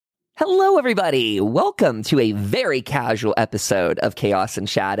Hello, everybody. Welcome to a very casual episode of Chaos and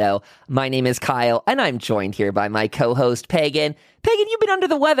Shadow. My name is Kyle, and I'm joined here by my co-host, Pagan. Pagan, you've been under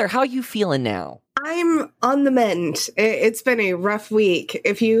the weather. How are you feeling now? I'm on the mend. It's been a rough week.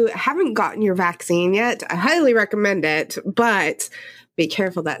 If you haven't gotten your vaccine yet, I highly recommend it, but be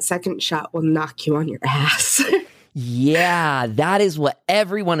careful. That second shot will knock you on your ass. Yeah, that is what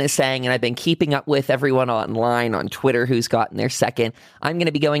everyone is saying, and I've been keeping up with everyone online on Twitter who's gotten their second. I'm going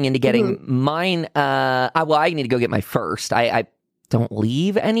to be going into getting mine. I need to go get my first. I don't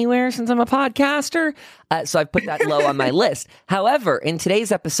leave anywhere since I'm a podcaster, so I've put that low on my list. However, in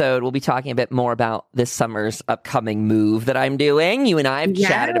today's episode, we'll be talking a bit more about this summer's upcoming move that I'm doing. You and I have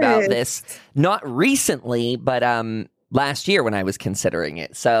chatted about this, not recently, but last year when I was considering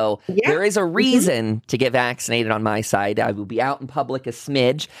it. So there is a reason to get vaccinated on my side. I will be out in public a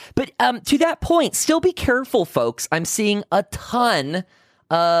smidge. But to that point, still be careful, folks. I'm seeing a ton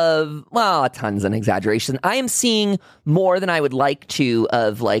of, well, a ton's an exaggeration. I am seeing more than I would like to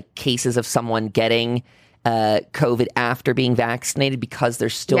of like cases of someone getting COVID after being vaccinated because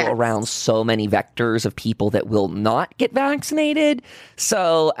there's still around so many vectors of people that will not get vaccinated.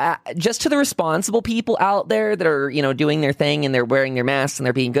 So just to the responsible people out there that are, doing their thing and they're wearing their masks and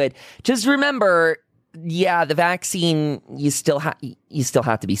they're being good, just remember, the vaccine, you still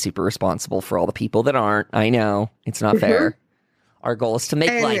have to be super responsible for all the people that aren't. I know it's not fair. Our goal is to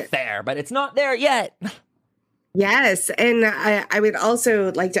make life fair, but it's not there yet. Yes. And I would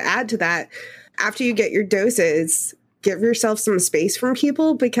also like to add to that, after you get your doses, give yourself some space from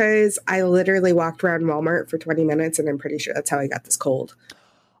people, because I literally walked around Walmart for 20 minutes and I'm pretty sure that's how I got this cold.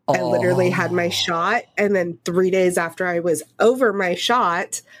 Oh. I literally had my shot, and then 3 days after I was over my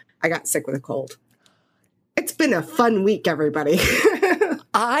shot, I got sick with a cold. It's been a fun week, everybody.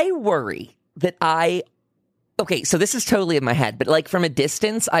 I worry that okay, so this is totally in my head, but like from a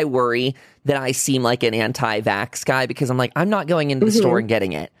distance, I worry that I seem like an anti-vax guy because I'm like, I'm not going into the store and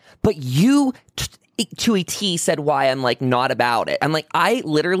getting it. But you, to a T, said why I'm like not about it. I'm like, I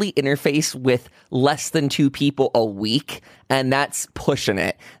literally interface with less than 2 people a week, and that's pushing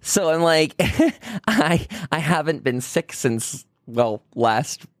it. So I'm like, I haven't been sick since, since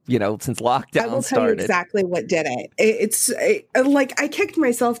lockdown I will started. tell you exactly what did it. It's like I kicked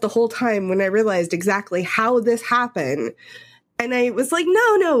myself the whole time when I realized exactly how this happened. And I was like,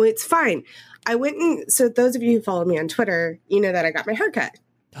 no, it's fine. I went and, so those of you who follow me on Twitter, you know that I got my haircut.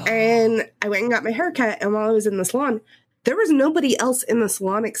 And I went and got my haircut. And while I was in the salon, there was nobody else in the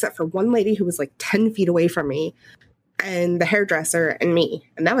salon except for one lady who was like 10 feet away from me, and the hairdresser and me.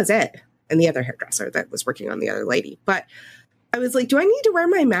 And that was it. And the other hairdresser that was working on the other lady. But I was like, do I need to wear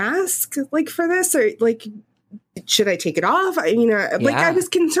my mask like for this, or like, should I take it off? I was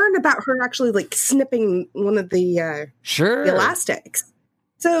concerned about her actually like snipping one of the elastics.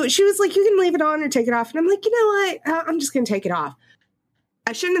 So she was like, you can leave it on or take it off. And I'm like, you know what? I'm just going to take it off.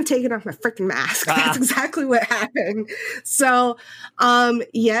 I shouldn't have taken off my freaking mask. That's exactly what happened. So,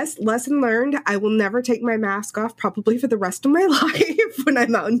 yes, lesson learned. I will never take my mask off probably for the rest of my life when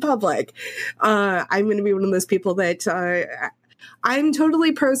I'm out in public. I'm going to be one of those people that I'm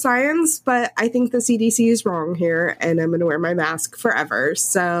totally pro-science, but I think the CDC is wrong here, and I'm going to wear my mask forever.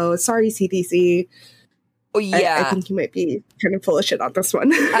 So, sorry, CDC. Oh, yeah. I think you might be kind of full of shit on this one.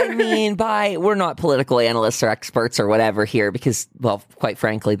 I mean, we're not political analysts or experts or whatever here because, well, quite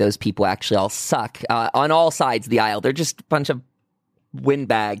frankly, those people actually all suck on all sides of the aisle. They're just a bunch of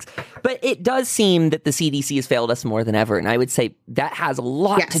windbags. But it does seem that the CDC has failed us more than ever. And I would say that has a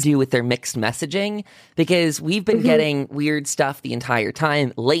lot to do with their mixed messaging, because we've been getting weird stuff the entire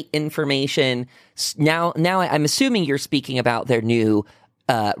time, late information. Now I'm assuming you're speaking about their new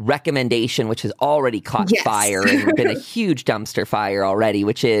recommendation, which has already caught fire and been a huge dumpster fire already,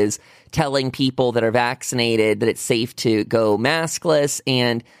 which is telling people that are vaccinated that it's safe to go maskless.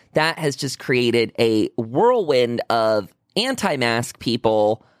 And that has just created a whirlwind of anti-mask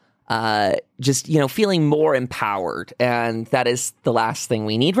people feeling more empowered. And that is the last thing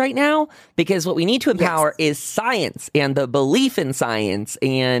we need right now, because what we need to empower is science and the belief in science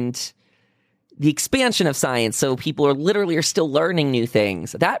and the expansion of science, so people are still learning new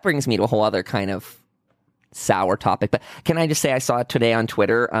things. That brings me to a whole other kind of sour topic. But can I just say I saw today on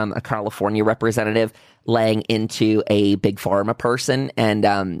Twitter a California representative laying into a big pharma person,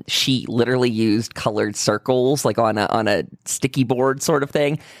 and she literally used colored circles like on a sticky board sort of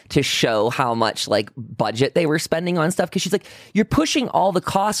thing to show how much like budget they were spending on stuff. Because she's like, you're pushing all the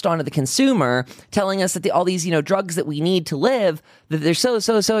cost onto the consumer, telling us that all these drugs that we need to live, that they're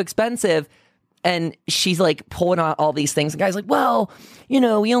so expensive. And she's like pulling out all these things. The guy's like, well,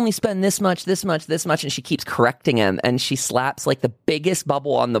 we only spend this much, this much, this much. And she keeps correcting him. And she slaps like the biggest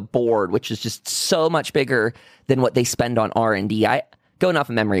bubble on the board, which is just so much bigger than what they spend on R&D. Going off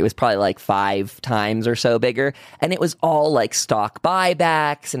of memory, it was probably like 5 times or so bigger. And it was all like stock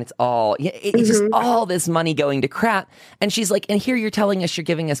buybacks. And it's just all this money going to crap. And she's like, and here you're telling us you're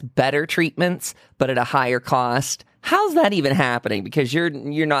giving us better treatments, but at a higher cost. How's that even happening? Because you're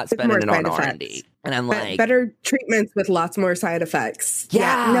not spending it on R&D. And I'm like, better treatments with lots more side effects.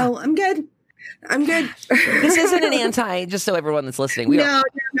 Yeah. No, I'm good. This isn't an anti, just so everyone that's listening. No,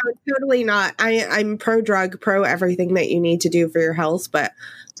 totally not. I'm pro drug, pro everything that you need to do for your health, but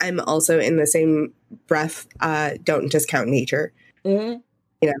I'm also in the same breath, don't discount nature.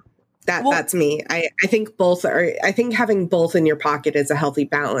 Mm-hmm. That's me. I think I think having both in your pocket is a healthy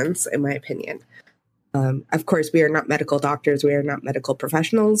balance, in my opinion. Of course, we are not medical doctors. We are not medical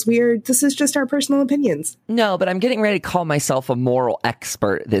professionals. This is just our personal opinions. No, but I'm getting ready to call myself a moral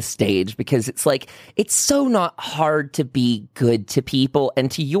expert at this stage because it's like, it's so not hard to be good to people. And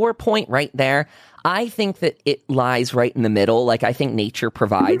to your point right there, I think that it lies right in the middle. Like, I think nature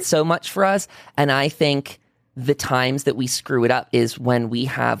provides so much for us. And I think the times that we screw it up is when we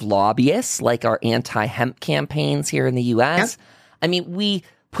have lobbyists, like our anti-hemp campaigns here in the U.S. Yep. I mean, we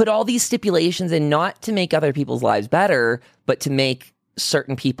put all these stipulations in not to make other people's lives better, but to make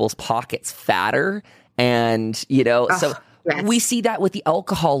certain people's pockets fatter. And, so yes. We see that with the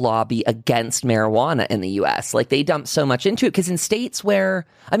alcohol lobby against marijuana in the U.S. Like, they dump so much into it because in states where,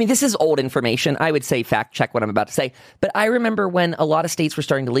 this is old information. I would say fact check what I'm about to say. But I remember when a lot of states were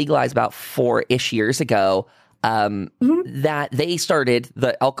starting to legalize about 4-ish years ago, that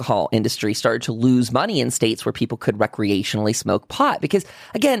the alcohol industry started to lose money in states where people could recreationally smoke pot because,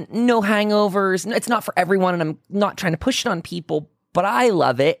 again, no hangovers. It's not for everyone, and I'm not trying to push it on people, but I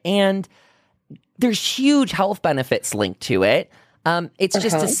love it, and there's huge health benefits linked to it. It's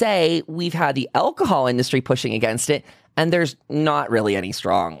just to say we've had the alcohol industry pushing against it, and there's not really any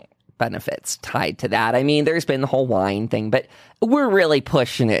strong benefits tied to that. There's been the whole wine thing, but we're really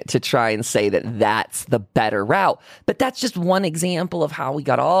pushing it to try and say that that's the better route. But that's just one example of how we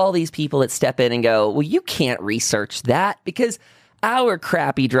got all these people that step in and go, well, you can't research that because our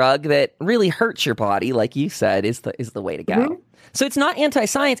crappy drug that really hurts your body, like you said, is the way to go. Mm-hmm. So it's not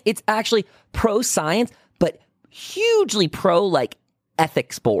anti-science. It's actually pro-science, but hugely pro,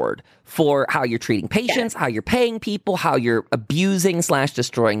 ethics board for how you're treating patients, how you're paying people, how you're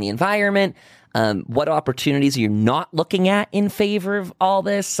abusing/destroying the environment, what opportunities you're not looking at in favor of all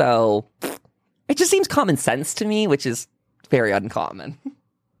this. So it just seems common sense to me, which is very uncommon.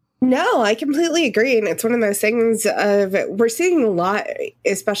 No, I completely agree. And it's one of those things of we're seeing a lot,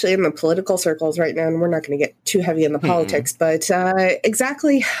 especially in the political circles right now. And we're not going to get too heavy in the politics, but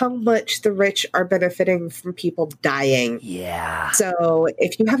exactly how much the rich are benefiting from people dying. Yeah. So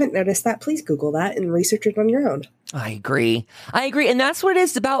if you haven't noticed that, please Google that and research it on your own. I agree. And that's what it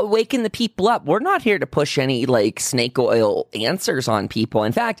is about waking the people up. We're not here to push any snake oil answers on people.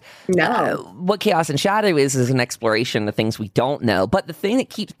 In fact, what Chaos and Shadow is an exploration of things we don't know. But the thing that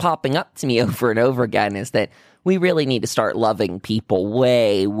keeps popping up to me over and over again is that we really need to start loving people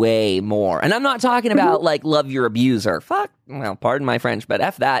way, way more. And I'm not talking about love your abuser. Pardon my French, but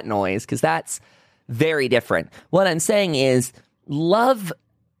F that noise, because that's very different. What I'm saying is love.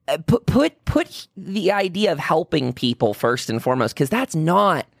 Put the idea of helping people first and foremost, because that's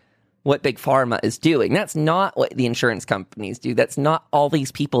not what Big Pharma is doing. That's not what the insurance companies do. That's not all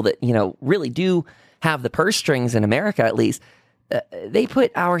these people that, really do have the purse strings in America, at least. They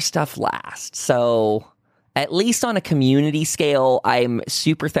put our stuff last. So at least on a community scale, I'm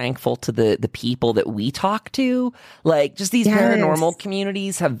super thankful to the people that we talk to. Just these paranormal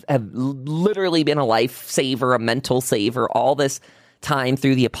communities have literally been a lifesaver, a mental saver, all this time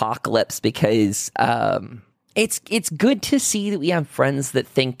through the apocalypse, because it's good to see that we have friends that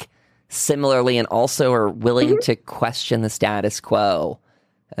think similarly and also are willing to question the status quo,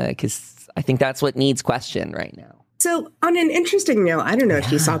 because I think that's what needs question right now. So on an interesting note, I don't know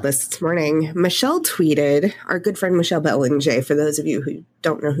if you saw this morning, Michelle tweeted, our good friend Michelle Belanger, for those of you who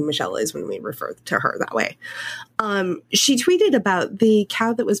don't know who Michelle is when we refer to her that way. She tweeted about the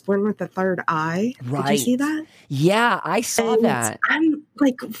cow that was born with the third eye. Right. Did you see that? Yeah, I saw that. I'm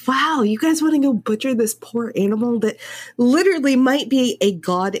like, wow, you guys want to go butcher this poor animal that literally might be a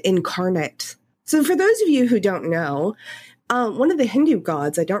god incarnate. So for those of you who don't know, one of the Hindu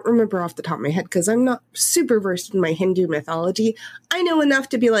gods, I don't remember off the top of my head because I'm not super versed in my Hindu mythology. I know enough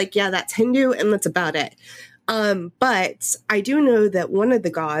to be like, yeah, that's Hindu, and that's about it. But I do know that one of the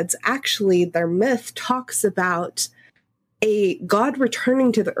gods, actually, their myth talks about a god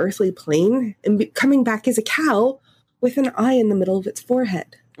returning to the earthly plane and coming back as a cow with an eye in the middle of its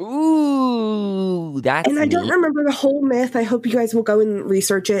forehead. Ooh, that's And I don't neat. remember the whole myth. I hope you guys will go and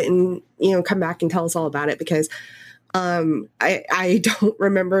research it and, come back and tell us all about it, because I don't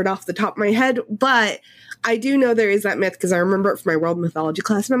remember it off the top of my head, but I do know there is that myth because I remember it from my world mythology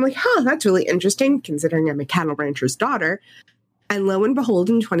class, and I'm like, that's really interesting considering I'm a cattle rancher's daughter. And lo and behold,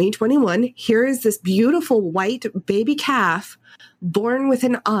 in 2021, here is this beautiful white baby calf born with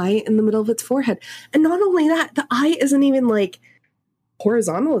an eye in the middle of its forehead. And not only that, the eye isn't even like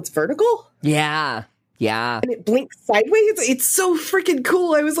horizontal, it's vertical. Yeah. Yeah. And it blinks sideways. It's so freaking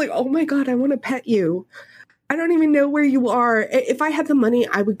cool. I was like, oh my God, I want to pet you. I don't even know where you are. If I had the money,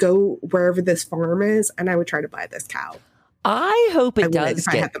 I would go wherever this farm is and I would try to buy this cow. I hope it does if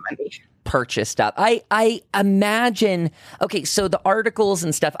I had the money. Purchased up. I imagine, okay, so the articles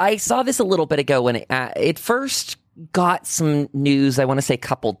and stuff, I saw this a little bit ago when it first got some news, I want to say a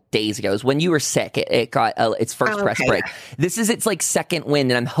couple days ago. It was when you were sick, it got its first press break. Yeah. This is its like second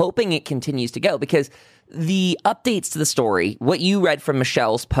wind, and I'm hoping it continues to go because the updates to the story, what you read from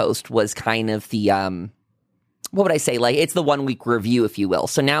Michelle's post was kind of the, what would I say? Like, it's the 1 week review, if you will.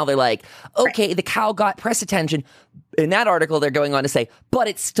 So now they're like, okay, the cow got press attention. In that article, they're going on to say, but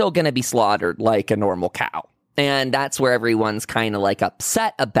it's still going to be slaughtered like a normal cow. And that's where everyone's kind of like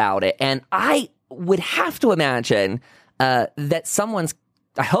upset about it. And I would have to imagine that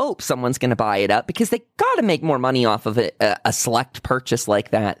I hope someone's going to buy it up because they got to make more money off of it, a select purchase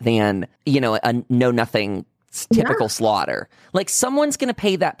like that than, a know-nothing typical slaughter. Like, someone's going to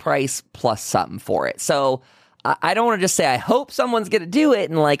pay that price plus something for it. So I don't want to just say, I hope someone's going to do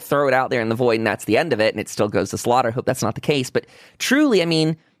it and like throw it out there in the void and that's the end of it and it still goes to slaughter. I hope that's not the case. But truly, I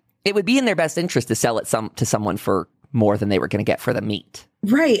mean, it would be in their best interest to sell it to someone for more than they were going to get for the meat.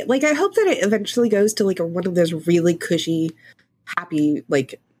 Right. Like, I hope that it eventually goes to like one of those really cushy, happy,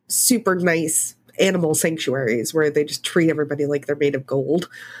 like super nice animal sanctuaries where they just treat everybody like they're made of gold.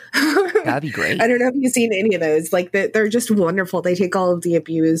 That'd be great. I don't know if you've seen any of those. Like, they're just wonderful. They take all of the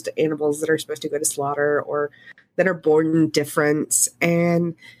abused animals that are supposed to go to slaughter or that are born different,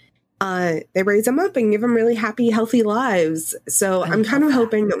 and they raise them up and give them really happy, healthy lives. So I'm kind of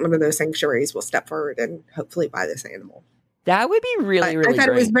hoping that one of those sanctuaries will step forward and hopefully buy this animal. That would be really, really I thought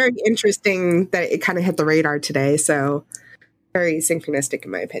great. It was very interesting that it kind of hit the radar today. So very synchronistic,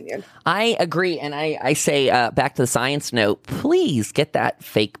 in my opinion. I agree. And I say, back to the science note, please get that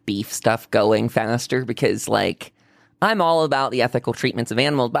fake beef stuff going faster because, like, I'm all about the ethical treatments of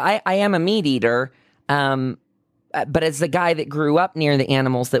animals, but I am a meat eater. But as the guy that grew up near the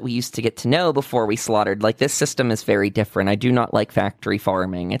animals that we used to get to know before we slaughtered, like, this system is very different. I do not like factory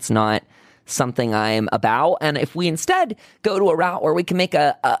farming. It's not something I'm about. And if we instead go to a route where we can make they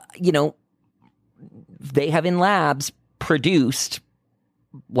have in labs produced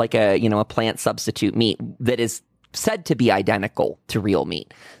like a plant substitute meat that is said to be identical to real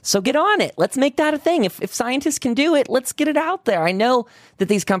meat. So get on it. Let's make that a thing. If scientists can do it, let's get it out there. I know that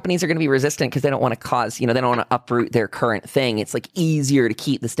these companies are going to be resistant because they don't want to cause, they don't want to uproot their current thing. It's like easier to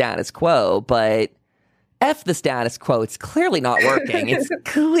keep the status quo, but F the status quo. It's clearly not working. It's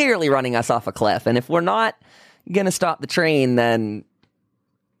clearly running us off a cliff. And if we're not going to stop the train, then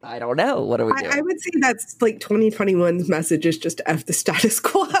I don't know. What do we do? I would say that's like 2021's message is just F the status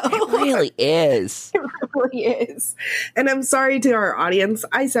quo. It really is. It really is. And I'm sorry to our audience.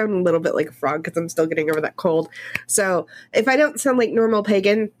 I sound a little bit like a frog because I'm still getting over that cold. So if I don't sound like normal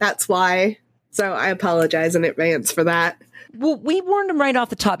pagan, that's why. So I apologize in advance for that. Well, we warned them right off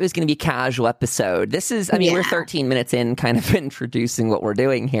the top it was going to be a casual episode. This is, we're 13 minutes in, kind of introducing what we're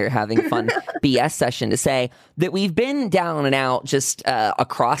doing here, having a fun BS session to say that we've been down and out just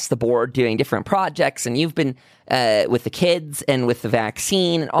across the board doing different projects. And you've been with the kids and with the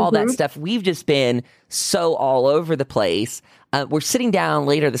vaccine and all that stuff. We've just been so all over the place. We're sitting down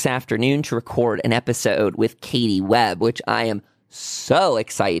later this afternoon to record an episode with Katie Webb, which I am so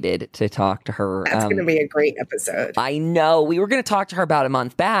excited to talk to her. That's going to be a great episode. I know. We were going to talk to her about a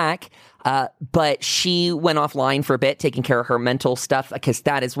month back, but she went offline for a bit, taking care of her mental stuff, because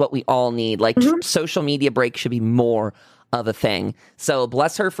that is what we all need. Like, social media break should be more of a thing. So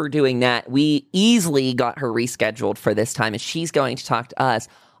bless her for doing that. We easily got her rescheduled for this time, and she's going to talk to us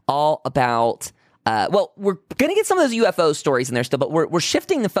all about, we're going to get some of those UFO stories in there still, but we're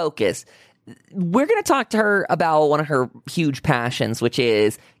shifting the focus. We're going to talk to her about one of her huge passions, which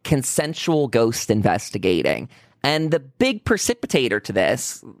is consensual ghost investigating. And the big precipitator to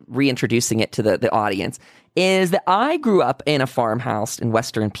this, reintroducing it to the audience, is that I grew up in a farmhouse in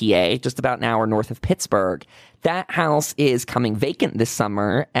Western PA, just about an hour north of Pittsburgh. That house is coming vacant this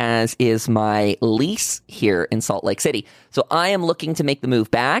summer, as is my lease here in Salt Lake City. So I am looking to make the move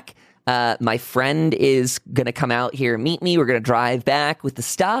back. My friend is going to come out here and meet me. We're going to drive back with the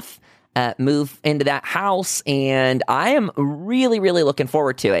stuff, move into that house, and I am really, really looking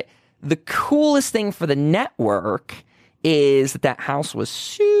forward to it. The coolest thing for the network is that house was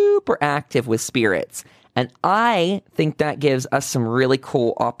super active with spirits. And I think that gives us some really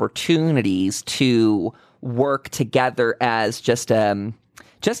cool opportunities to work together as just a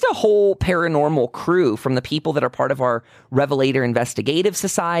whole paranormal crew, from the people that are part of our Revelator Investigative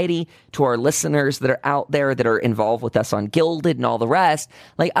Society to our listeners that are out there that are involved with us on Gilded and all the rest.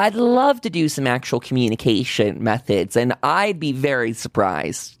 Like, I'd love to do some actual communication methods, and I'd be very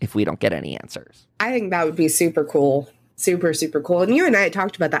surprised if we don't get any answers. I think that would be super cool. Super, super cool. And you and I had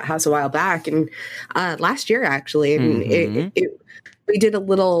talked about that house a while back, and last year, actually. And we did a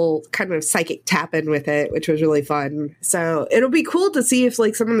little kind of psychic tap-in with it, which was really fun. So it'll be cool to see if,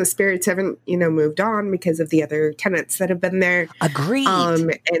 like, some of the spirits haven't, moved on because of the other tenants that have been there. Agreed.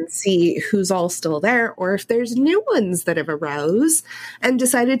 And see who's all still there, or if there's new ones that have arose and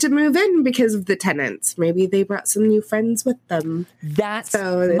decided to move in because of the tenants. Maybe they brought some new friends with them.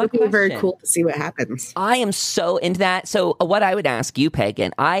 So it'll be very cool to see what happens. I am so into that. So what I would ask you,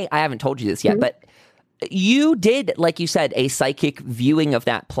 Pagan, I haven't told you this yet, but you did, like you said, a psychic viewing of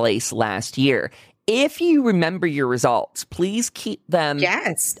that place last year. If you remember your results, please keep them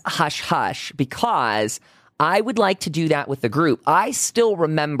hush-hush, because I would like to do that with the group. I still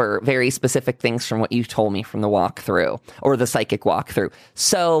remember very specific things from what you told me from the walkthrough, or the psychic walkthrough.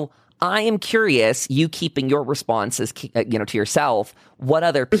 So I am curious, you keeping your responses, to yourself, what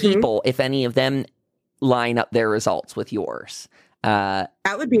other people, if any of them, line up their results with yours. That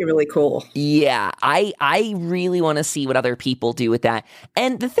would be really cool. Yeah, I really want to see what other people do with that.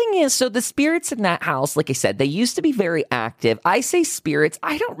 And the thing is, so the spirits in that house, like I said, they used to be very active. I say spirits,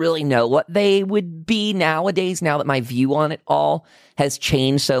 I don't really know what they would be nowadays, now that my view on it all has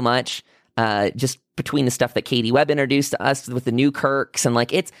changed so much, just between the stuff that Katie Webb introduced to us with the new Kirks, and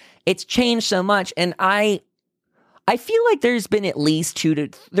like it's changed so much. And I feel like there's been at least two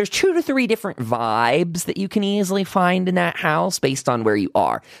to three different vibes that you can easily find in that house based on where you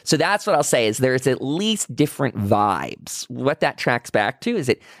are. So that's what I'll say, is there's at least different vibes. What that tracks back to, is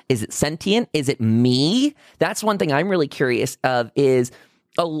it sentient? Is it me? That's one thing I'm really curious of, is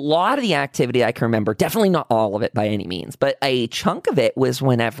a lot of the activity I can remember, definitely not all of it by any means, but a chunk of it was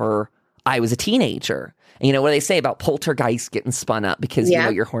whenever I was a teenager. And, what do they say about poltergeists getting spun up? Because,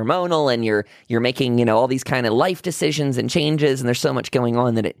 you're hormonal and you're making, all these kind of life decisions and changes, and there's so much going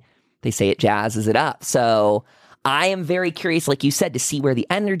on that they say it jazzes it up. So I am very curious, like you said, to see where the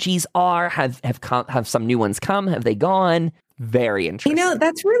energies are. Have some new ones come? Have they gone? Very interesting.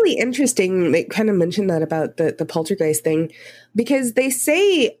 That's really interesting. They kind of mentioned that about the poltergeist thing, because they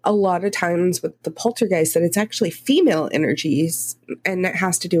say a lot of times with the poltergeist that it's actually female energies, and it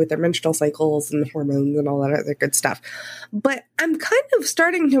has to do with their menstrual cycles and the hormones and all that other good stuff. But I'm kind of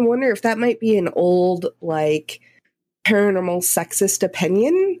starting to wonder if that might be an old, like, paranormal sexist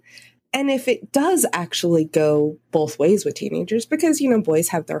opinion. And if it does actually go both ways with teenagers, because, boys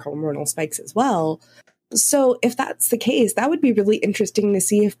have their hormonal spikes as well. So if that's the case, that would be really interesting to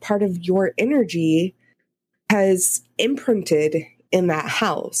see if part of your energy has imprinted in that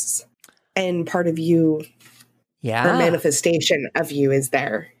house, and part of you, or manifestation of you, is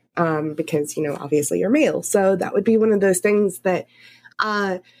there. Because, obviously you're male. So that would be one of those things that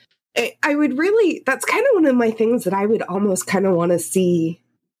I would really, that's kind of one of my things that I would almost kind of want to see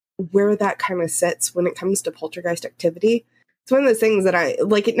where that kind of sits when it comes to poltergeist activity. It's one of those things that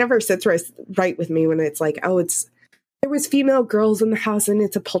it never sits right with me when it's like, there was female girls in the house and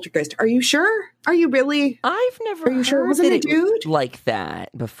it's a poltergeist. Are you sure? Are you really? I've never heard sure? Wasn't that it a dude like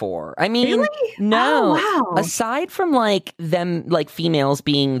that before. I mean, really? No. Oh, wow. Aside from them, females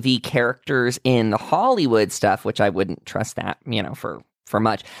being the characters in the Hollywood stuff, which I wouldn't trust that, for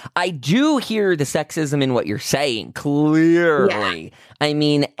much. I do hear the sexism in what you're saying, clearly. Yeah. I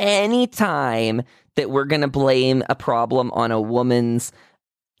mean, anytime that we're going to blame a problem on a woman's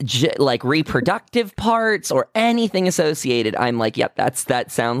reproductive parts or anything associated, I'm like, yep, that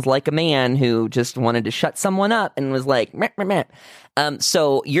sounds like a man who just wanted to shut someone up and was like, meh, meh, meh.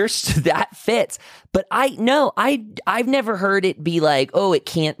 So that fits. But I've never heard it be like, oh, it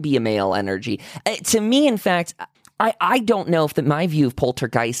can't be a male energy. To me, in fact, I don't know if my view of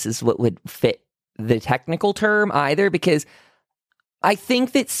poltergeist is what would fit the technical term either, because I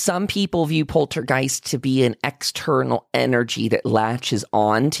think that some people view poltergeist to be an external energy that latches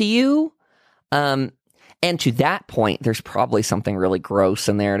on to you. And to that point, there's probably something really gross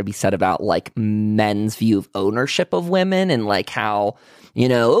in there to be said about like men's view of ownership of women and like how,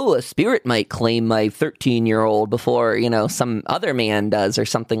 a spirit might claim my 13-year-old before, some other man does or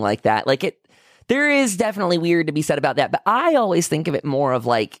something like that. Like there is definitely weird to be said about that, but I always think of it more of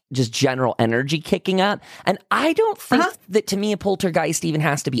like just general energy kicking up. And I don't think that to me a poltergeist even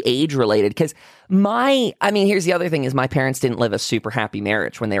has to be age related because here's the other thing is my parents didn't live a super happy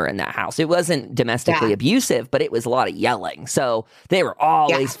marriage when they were in that house. It wasn't domestically abusive, but it was a lot of yelling. So they were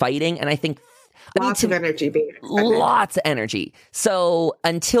always fighting. And I think lots of energy. Lots of energy. So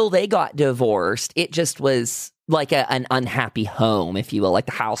until they got divorced, it just was like an unhappy home, if you will. Like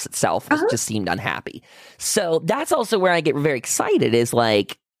the house itself just seemed unhappy. So that's also where I get very excited is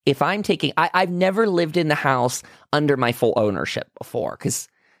like, if I'm taking, I've never lived in the house under my full ownership before. Because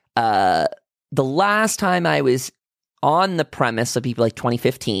the last time I was on the premise of people like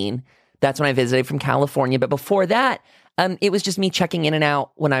 2015, that's when I visited from California. But before that, it was just me checking in and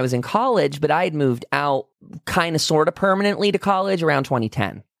out when I was in college. But I had moved out kind of sort of permanently to college around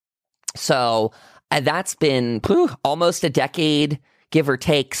 2010. So that's been almost a decade, give or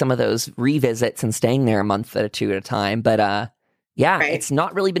take some of those revisits and staying there a month or two at a time. But it's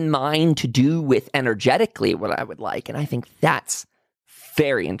not really been mine to do with energetically what I would like. And I think that's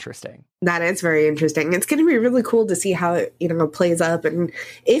very interesting. That is very interesting. It's going to be really cool to see how it, plays up. And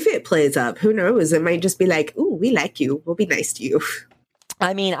if it plays up, who knows? It might just be like, ooh, we like you. We'll be nice to you.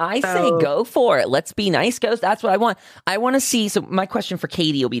 I mean, I say go for it. Let's be nice, ghosts. That's what I want. I want to see. So my question for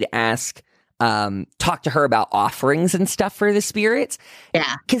Katie will be to ask, talk to her about offerings and stuff for the spirits.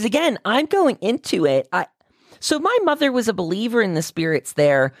 Yeah. Because again, I'm going into it. So my mother was a believer in the spirits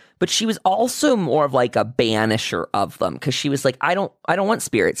there, but she was also more of like a banisher of them because she was like, I don't want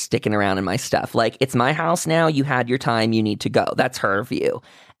spirits sticking around in my stuff. Like, it's my house now. You had your time. You need to go. That's her view.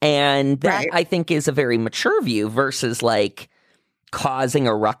 And that I think is a very mature view versus like causing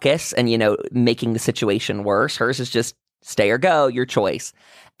a ruckus and, making the situation worse. Hers is just stay or go, your choice.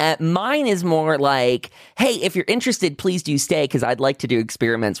 Mine is more like, hey, if you're interested, please do stay because I'd like to do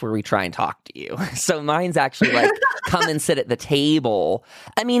experiments where we try and talk to you. So mine's actually like, come and sit at the table.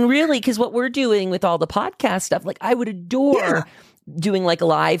 I mean, really, because what we're doing with all the podcast stuff, like I would adore doing like a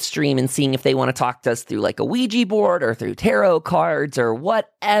live stream and seeing if they want to talk to us through like a Ouija board or through tarot cards or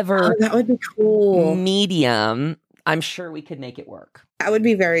whatever. Oh, that would be cool. Medium. I'm sure we could make it work. That would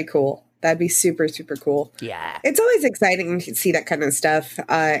be very cool. That'd be super, super cool. Yeah. It's always exciting to see that kind of stuff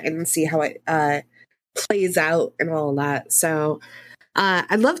and see how it plays out and all of that. So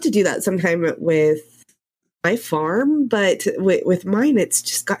I'd love to do that sometime with my farm, but with mine, it's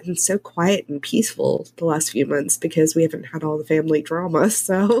just gotten so quiet and peaceful the last few months because we haven't had all the family drama.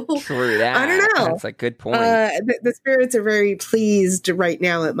 So true that. I don't know. That's a good point. The spirits are very pleased right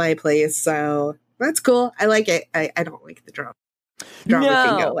now at my place. So that's cool. I like it. I don't like the drama. No,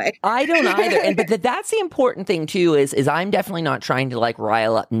 I don't either. But that's the important thing too. Is I'm definitely not trying to like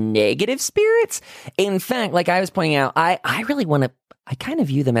rile up negative spirits. In fact, like I was pointing out, I really want to. I kind of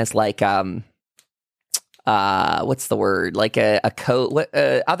view them as like what's the word? Like a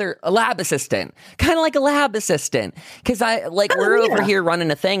lab assistant, kind of like a lab assistant. Because we're over here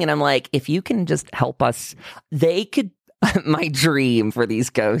running a thing, and I'm like, if you can just help us, they could. My dream for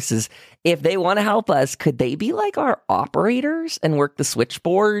these ghosts is if they want to help us, could they be like our operators and work the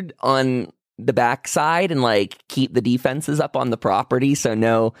switchboard on the backside and like keep the defenses up on the property so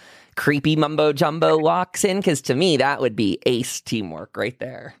no creepy mumbo jumbo walks in? Because to me, that would be ace teamwork right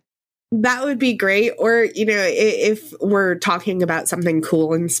there. That would be great. Or, if we're talking about something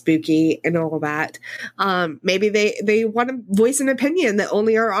cool and spooky and all that, maybe they want to voice an opinion that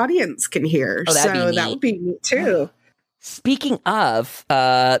only our audience can hear. Oh, so that would be neat too. Speaking of,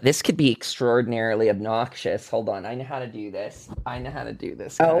 this could be extraordinarily obnoxious. Hold on. I know how to do this.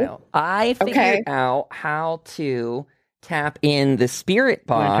 Kyle. I figured out how to tap in the spirit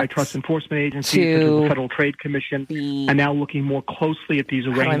box. Antitrust enforcement agencies, such as the Federal Trade Commission, are now looking more closely at these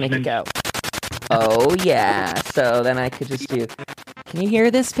arrangements. How do I make it go? Oh, yeah. So then I could just do... Can you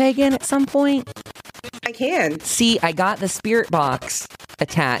hear this, Pagan, at some point? I can. See, I got the spirit box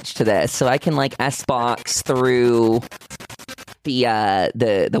attached to this, so I can like S-box through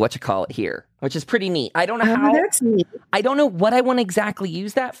the what you call it here, which is pretty neat. I don't know how. That's neat. I don't know what I want to exactly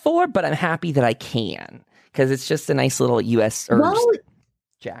use that for, but I'm happy that I can because it's just a nice little US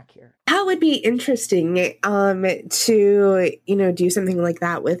jack here. That would be interesting to do something like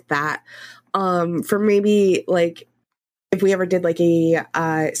that with that for maybe like if we ever did like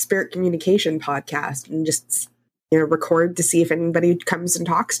a spirit communication podcast and just record to see if anybody comes and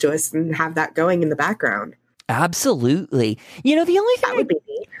talks to us and have that going in the background. Absolutely. The only thing that would be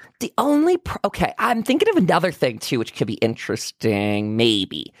neat. Okay, I'm thinking of another thing too, which could be interesting,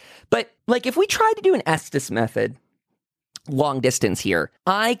 maybe. But like if we tried to do an Estes method, long distance here,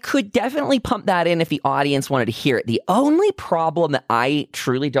 I could definitely pump that in if the audience wanted to hear it. The only problem that I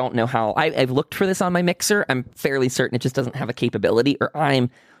truly don't know how, I've looked for this on my mixer. I'm fairly certain it just doesn't have a capability, or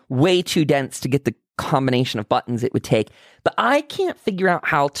I'm way too dense to get the combination of buttons it would take. But I can't figure out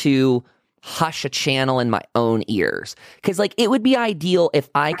how to hush a channel in my own ears. Because like it would be ideal if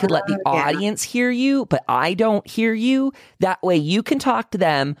I could let the audience hear you, but I don't hear you. That way you can talk to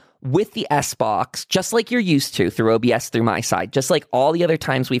them with the S-Box, just like you're used to through OBS through my side, just like all the other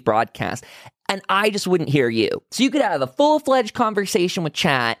times we've broadcast. And I just wouldn't hear you. So you could have a full-fledged conversation with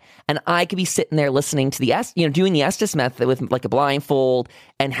chat, and I could be sitting there listening to the doing the Estes method with like a blindfold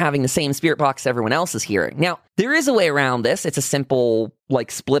and having the same spirit box everyone else is hearing. Now, there is a way around this. It's a simple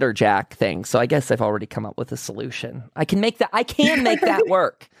like splitter jack thing. So I guess I've already come up with a solution. I can make that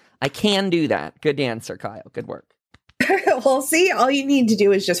work. I can do that. Good answer, Kyle. Good work. Well, see, all you need to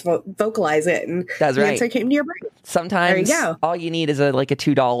do is just vocalize it, and that's the right. answer came to your brain. Sometimes there you go. All you need is a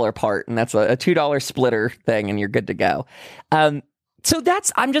 $2 part, and that's a $2 splitter thing, and you're good to go. So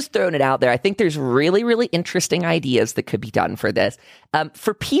I'm just throwing it out there. I think there's really, really interesting ideas that could be done for this.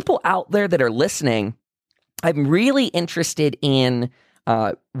 For people out there that are listening, I'm really interested in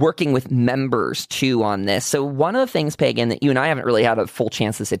working with members too on this. So one of the things, Pagan, that you and I haven't really had a full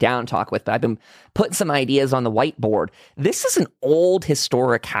chance to sit down and talk with, but I've been putting some ideas on the whiteboard. This is an old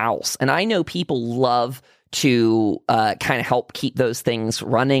historic house, and I know people love to kind of help keep those things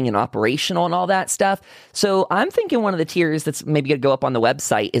running and operational and all that stuff. So I'm thinking one of the tiers that's maybe going to go up on the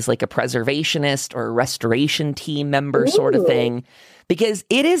website is like a preservationist or a restoration team member sort of thing. Because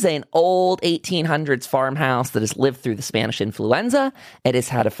it is an old 1800s farmhouse that has lived through the Spanish influenza. It has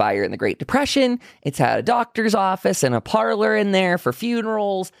had a fire in the Great Depression. It's had a doctor's office and a parlor in there for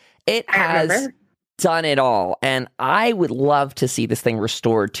funerals. It has done it all. And I would love to see this thing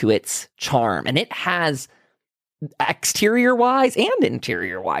restored to its charm. And it has exterior-wise and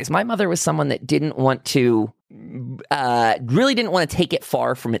interior-wise. My mother was someone that didn't want to, really didn't want to take it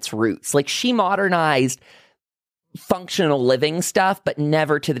far from its roots. Like she modernized functional living stuff, but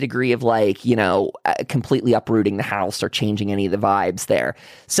never to the degree of like, completely uprooting the house or changing any of the vibes there.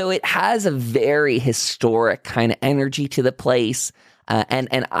 So it has a very historic kind of energy to the place.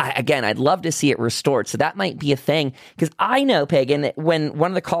 I'd love to see it restored. So that might be a thing. Because I know, Pagan, that when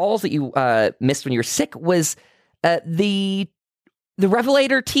one of the calls that you missed when you were sick was the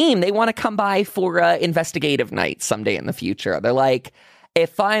Revelator team. They want to come by for investigative night someday in the future. They're like,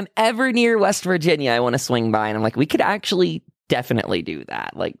 if I'm ever near West Virginia, I want to swing by. And I'm like, we could actually definitely do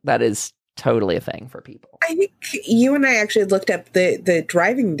that. Like, that is totally a thing for people. I think you and I actually looked up the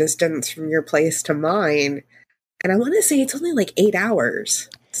driving distance from your place to mine. And I want to say it's only like 8 hours.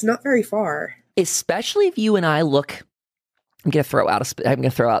 It's not very far. Especially if you and I look, I'm going to throw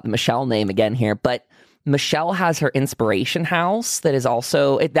out the Michelle name again here, but Michelle has her Inspiration House that is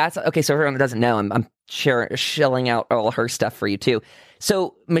also, okay, so everyone that doesn't know, I'm shelling out all her stuff for you too.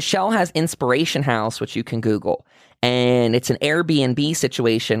 So Michelle has Inspiration House, which you can Google, and it's an Airbnb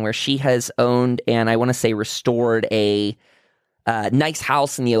situation where she has owned and I want to say restored a nice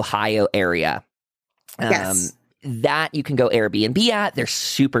house in the Ohio area. Yes. That you can go Airbnb at. There's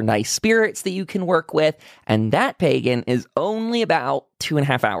super nice spirits that you can work with, and that, Pagan, is only about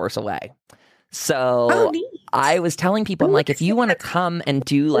 2.5 hours away. So I was telling people, I'm like, if you want to come and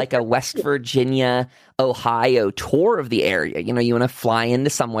do like a West Virginia, Ohio tour of the area, you want to fly into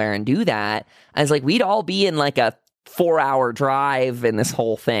somewhere and do that. I was like, we'd all be in like a 4-hour drive in this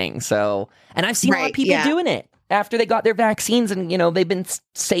whole thing. So, and I've seen a lot of people doing it after they got their vaccines and, they've been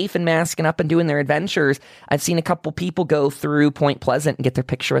safe and masking up and doing their adventures. I've seen a couple people go through Point Pleasant and get their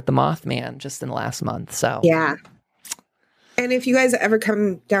picture with the Mothman just in the last month. So, yeah. And if you guys ever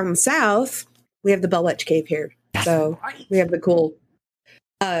come down south, we have the Bell Witch Cave here. So we have the cool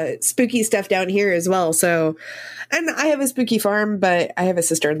spooky stuff down here as well. So, and I have a spooky farm, but I have a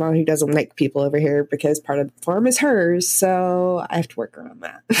sister-in-law who doesn't like people over here because part of the farm is hers. So I have to work around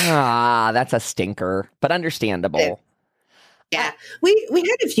that. That's a stinker, but understandable. Yeah. We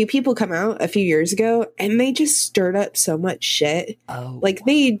had a few people come out a few years ago and they just stirred up so much shit. Like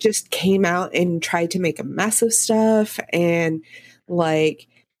they just came out and tried to make a mess of stuff, and like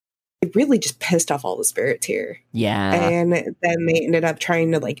it really just pissed off all the spirits here. Yeah. And then they ended up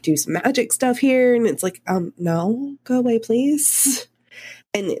trying to like do some magic stuff here. And it's like, no, go away, please.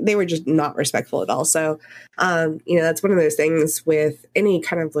 And they were just not respectful at all. So, that's one of those things with any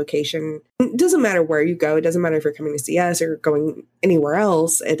kind of location. It doesn't matter where you go. It doesn't matter if you're coming to see us or going anywhere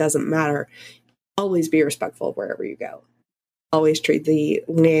else. It doesn't matter. Always be respectful wherever you go. Always treat the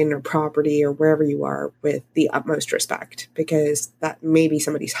land or property or wherever you are with the utmost respect, because that may be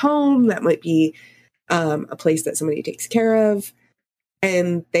somebody's home. That might be a place that somebody takes care of,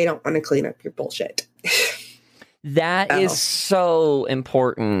 and they don't want to clean up your bullshit. That is so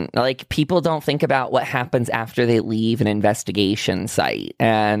important. Like, people don't think about what happens after they leave an investigation site.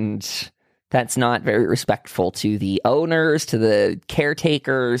 And that's not very respectful to the owners, to the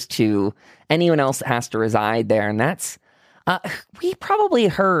caretakers, to anyone else that has to reside there. And that's, we probably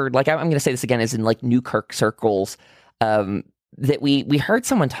heard, like, I'm going to say this again, as in like Newkirk circles, that we heard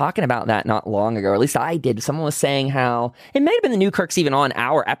someone talking about that not long ago, or at least I did. Someone was saying how it may have been the Newkirks even on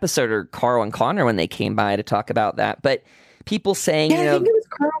our episode, or Carl and Connor when they came by to talk about that. But people saying, I think it was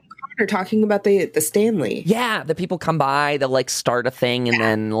Carl and Connor talking about the Stanley. Yeah, the people come by, they'll like start a thing, and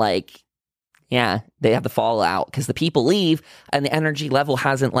then like, yeah, they have the fallout because the people leave and the energy level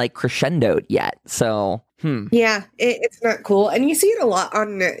hasn't like crescendoed yet. So, Yeah, it's not cool. And you see it a lot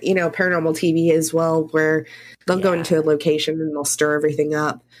on, paranormal TV as well, where they'll go into a location and they'll stir everything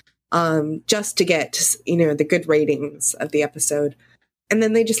up just to get, the good ratings of the episode. And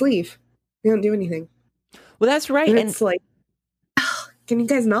then they just leave. They don't do anything. Well, that's right. And it's like, can you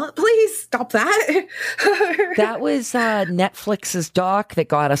guys not please stop that? That was Netflix's doc that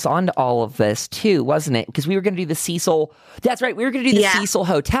got us onto all of this too, wasn't it? Because we were going to do the Cecil. That's right. We were going to do the Cecil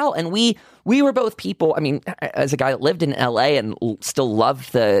Hotel, and we were both people. I mean, as a guy that lived in LA and still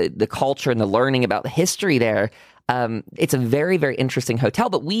loved the culture and the learning about the history there. It's a very, very interesting hotel,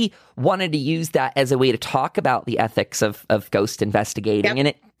 but we wanted to use that as a way to talk about the ethics of ghost investigating, and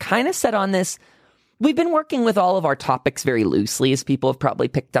it kind of set on this. We've been working with all of our topics very loosely, as people have probably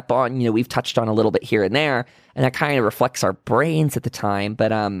picked up on. We've touched on a little bit here and there, and that kind of reflects our brains at the time.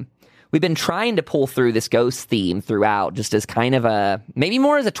 But we've been trying to pull through this ghost theme throughout, just as kind of maybe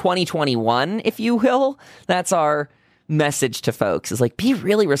more as a 2021, if you will. That's our message to folks, is like, be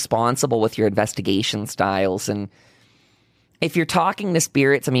really responsible with your investigation styles. And if you're talking to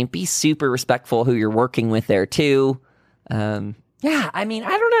spirits, I mean, be super respectful who you're working with there too. Yeah, I mean, I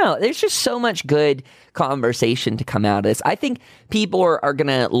don't know. There's just so much good conversation to come out of this. I think people are going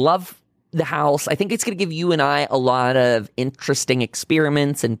to love the house. I think it's going to give you and I a lot of interesting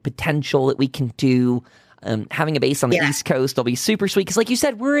experiments and potential that we can do. Having a base on the East Coast will be super sweet. Because like you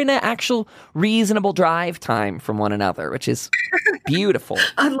said, we're in an actual reasonable drive time from one another, which is beautiful.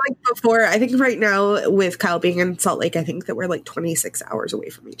 Unlike before, I think right now with Kyle being in Salt Lake, I think that we're like 26 hours away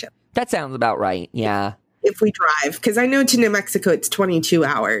from each other. That sounds about right, yeah. If we drive, because I know to New Mexico it's 22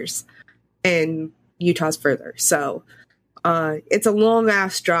 hours and Utah's further. So it's a long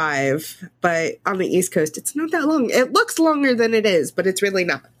ass drive, but on the East Coast, it's not that long. It looks longer than it is, but it's really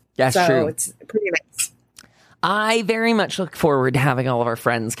not. That's true. It's pretty nice. I very much look forward to having all of our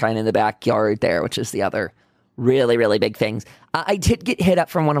friends kind of in the backyard there, which is the other really, really big things. I did get hit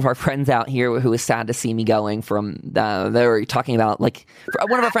up from one of our friends out here who was sad to see me going from, they were talking about like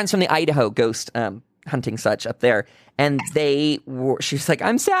one of our friends from the Idaho ghost hunting such up there, and she was like,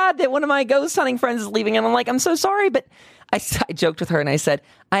 I'm sad that one of my ghost hunting friends is leaving, and I'm like, I'm so sorry, but I joked with her and I said,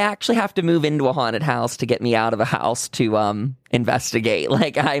 I actually have to move into a haunted house to get me out of a house to investigate.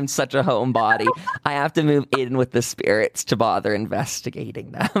 Like, I'm such a homebody. I have to move in with the spirits to bother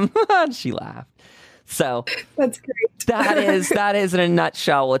investigating them. And she laughed. So that's great. that is in a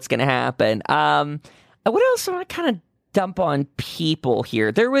nutshell what's going to happen. What else do I kind of dump on people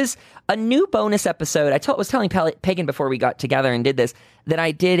here? There was a new bonus episode. I was telling Pagan before we got together and did this that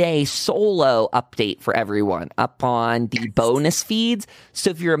I did a solo update for everyone up on the bonus feeds. So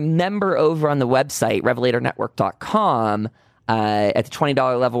if you're a member over on the website, revelatornetwork.com, at the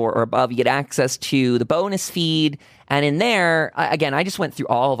 $20 level or above, you get access to the bonus feed. And in there, again, I just went through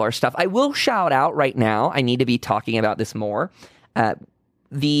all of our stuff. I will shout out right now, I need to be talking about this more,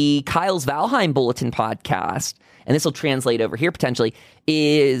 the Kyle's Valheim Bulletin podcast, and this will translate over here potentially,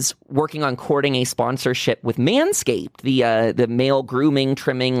 is working on courting a sponsorship with Manscaped, the male grooming,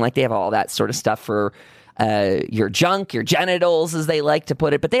 trimming, like they have all that sort of stuff for your junk, your genitals, as they like to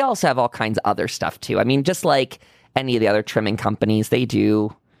put it. But they also have all kinds of other stuff too. I mean, just like any of the other trimming companies, they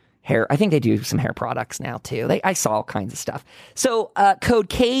do hair. I think they do some hair products now too. I saw all kinds of stuff. So code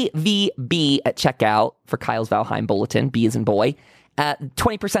KVB at checkout for Kyle's Valheim Bulletin, B as in boy,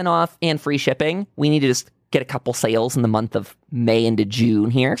 20% off and free shipping. We need to just get a couple sales in the month of May into June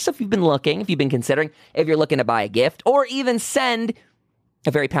here. So if you've been looking, if you've been considering, if you're looking to buy a gift or even send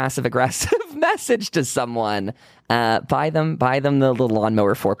a very passive aggressive message to someone, buy them the little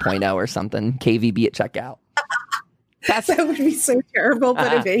lawnmower 4.0 or something. KVB at checkout. That would be so terrible,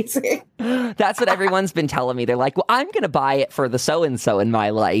 but amazing. That's what everyone's been telling me. They're like, well, I'm going to buy it for the so-and-so in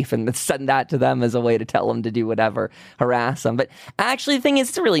my life and send that to them as a way to tell them to do whatever, harass them. But actually, the thing is,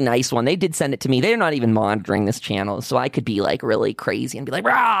 it's a really nice one. They did send it to me. They're not even monitoring this channel, so I could be like really crazy and be like,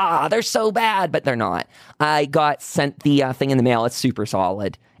 rah, they're so bad, but they're not. I got sent the thing in the mail. It's super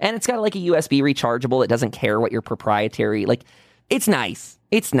solid. And it's got like a USB rechargeable. It doesn't care what your proprietary, like, it's nice.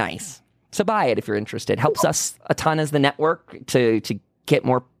 It's nice. So buy it if you're interested. Helps us a ton as the network to get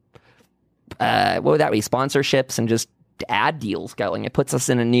more, what would that be, sponsorships and just ad deals going. It puts us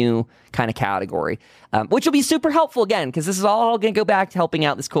in a new kind of category, which will be super helpful again, because this is all going to go back to helping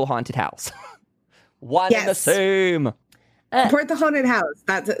out this cool haunted house. One and the same. Support the haunted house.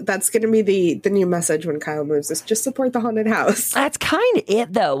 That's going to be the new message when Kyle moves, is just support the haunted house. That's kind of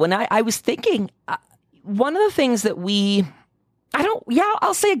it, though. When I was thinking, one of the things that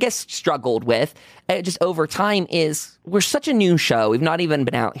I'll say I guess struggled with just over time is we're such a new show. We've not even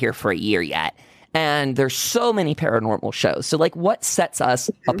been out here for a year yet. And there's so many paranormal shows. So like, what sets us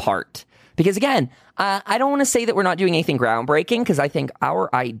apart? Because again, I don't want to say that we're not doing anything groundbreaking, because I think our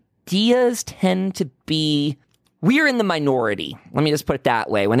ideas tend to be, we're in the minority. Let me just put it that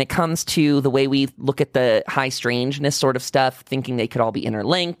way. When it comes to the way we look at the high strangeness sort of stuff, thinking they could all be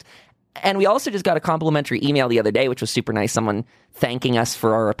interlinked. And we also just got a complimentary email the other day, which was super nice. Someone thanking us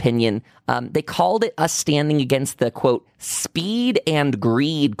for our opinion. They called it us standing against the, quote, speed and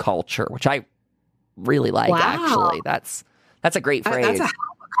greed culture, which I really like, actually. That's a great phrase. That's a hell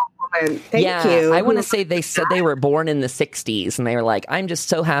of a compliment. Thank you. I want to say they said they were born in the 60s, and they were like, I'm just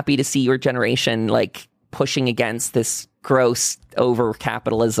so happy to see your generation, like, pushing against this gross over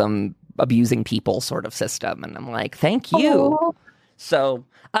capitalism, abusing people sort of system. And I'm like, thank you. Oh. So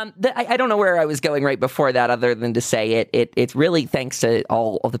I don't know where I was going right before that, other than to say it's really thanks to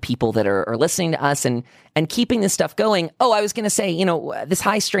all of the people that are listening to us and keeping this stuff going. Oh, I was going to say, this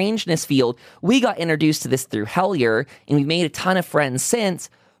high strangeness field, we got introduced to this through Hellier, and we've made a ton of friends since.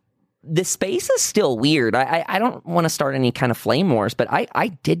 The space is still weird. I don't want to start any kind of flame wars, but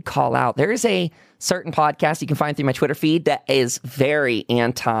I did call out. There is a certain podcast you can find through my Twitter feed that is very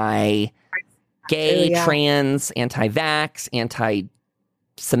anti-gay, trans, anti-vax,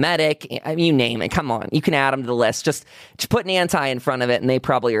 anti-Semitic. I mean, you name it. Come on. You can add them to the list. Just put an anti in front of it, and they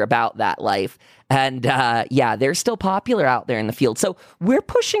probably are about that life. And they're still popular out there in the field. So we're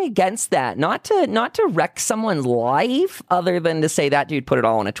pushing against that, not to wreck someone's life, other than to say that dude put it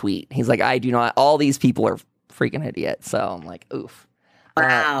all in a tweet. He's like, I do not. All these people are freaking idiots. So I'm like, oof.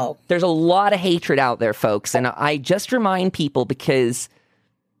 Wow. There's a lot of hatred out there, folks. And I just remind people, because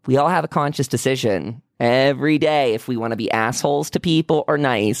we all have a conscious decision every day if we want to be assholes to people or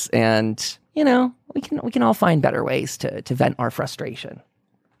nice. And, we can all find better ways to vent our frustration.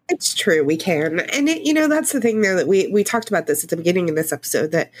 It's true. We can. And, that's the thing, though, that we talked about this at the beginning of this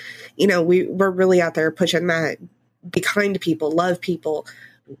episode, that, we're really out there pushing that. Be kind to people, love people.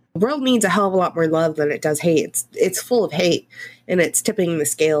 The world needs a hell of a lot more love than it does hate. It's full of hate, and it's tipping the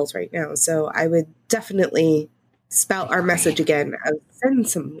scales right now. So I would definitely spout our message again of send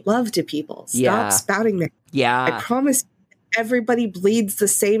some love to people. Stop spouting that. Yeah. I promise everybody bleeds the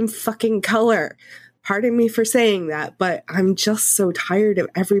same fucking color. Pardon me for saying that, but I'm just so tired of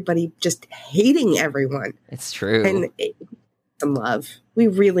everybody just hating everyone. It's true. And some love. We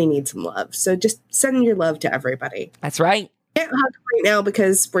really need some love. So just send your love to everybody. That's right. Can't hug right now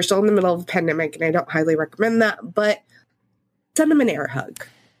because we're still in the middle of a pandemic, and I don't highly recommend that, but send them an air hug.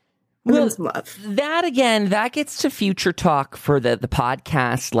 Well, some love. That gets to future talk for the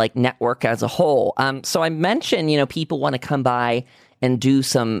podcast, like, network as a whole. So I mentioned, people want to come by and do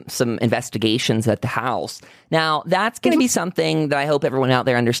some investigations at the house. Now, that's going to be something that I hope everyone out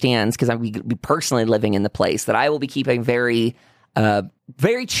there understands, because I'm be personally living in the place, that I will be keeping very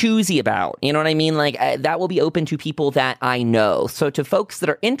choosy about. You know what I mean? Like, that will be open to people that I know. So to folks that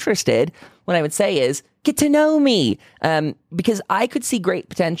are interested, what I would say is get to know me, because I could see great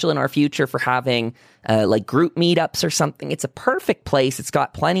potential in our future for having like group meetups or something. It's a perfect place. It's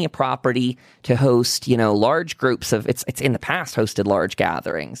got plenty of property to host, large groups of. It's in the past hosted large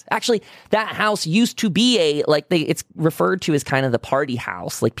gatherings. Actually, that house used to be it's referred to as kind of the party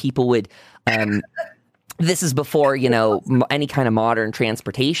house. Like, people would. This is before, any kind of modern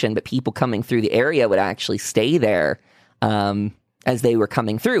transportation, but people coming through the area would actually stay there as they were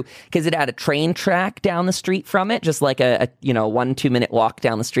coming through, because it had a train track down the street from it, just like a 1-2 minute walk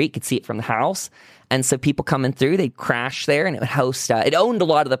down the street. You could see it from the house. And so people coming through, they'd crash there, and it would host, it owned a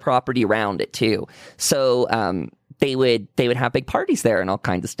lot of the property around it too. So they would have big parties there and all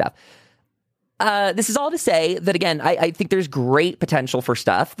kinds of stuff. This is all to say that, again, I think there's great potential for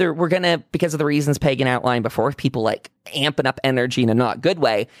stuff. We're going to, because of the reasons Pagan outlined before, people like amping up energy in a not good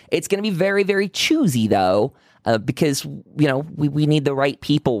way. It's going to be very, very choosy, though, because, we need the right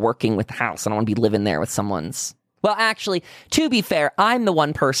people working with the house. I don't want to be living there with someone's... Well, actually, to be fair, I'm the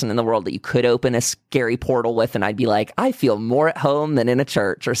one person in the world that you could open a scary portal with, and I'd be like, I feel more at home than in a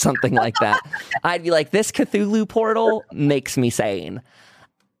church or something like that. I'd be like, this Cthulhu portal makes me sane.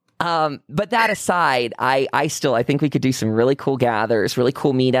 But that aside, I think we could do some really cool gathers, really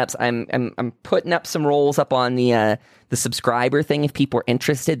cool meetups. I'm putting up some roles up on the subscriber thing if people are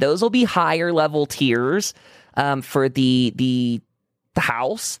interested. Those will be higher level tiers for the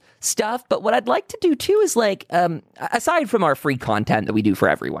house stuff. But what I'd like to do too is like, aside from our free content that we do for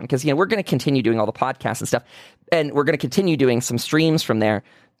everyone, because we're going to continue doing all the podcasts and stuff, and we're going to continue doing some streams from there.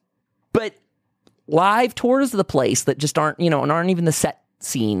 But live tours of the place that just aren't even the set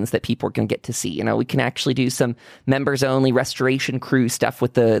scenes that people are going to get to see. We can actually do some members only restoration crew stuff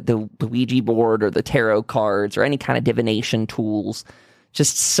with the Ouija board or the tarot cards or any kind of divination tools.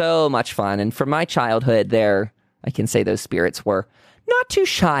 Just so much fun. And from my childhood there, I can say those spirits were not too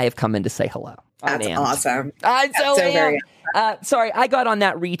shy of coming to say hello. That's awesome. I'm so very sorry, I got on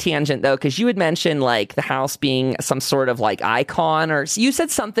that re-tangent, though, because you had mentioned, like, the house being some sort of, like, icon, or you said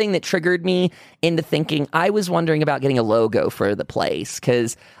something that triggered me into thinking. I was wondering about getting a logo for the place,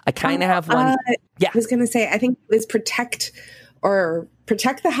 because I kind of have one. Yeah. I was going to say, I think it was protect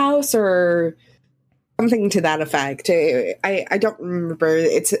the house or something to that effect. I don't remember.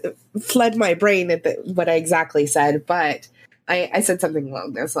 It's fled my brain at what I exactly said, but I said something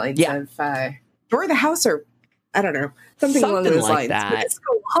along those lines of door the house, or I don't know, something along those like lines. That.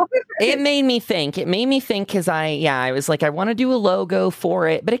 It made me think because I was like, I want to do a logo for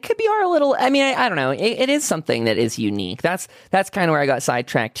it, but it could be our little, I don't know. It is something that is unique. That's kind of where I got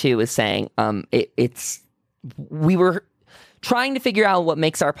sidetracked too, is saying, we were trying to figure out what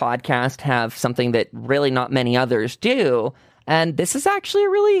makes our podcast have something that really not many others do. And this is actually a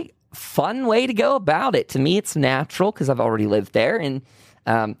really fun way to go about it. To me, it's natural because I've already lived there. And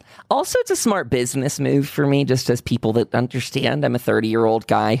also, it's a smart business move for me, just as people that understand. I'm a 30-year-old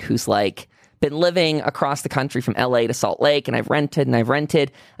guy who's like been living across the country from LA to Salt Lake, and I've rented, and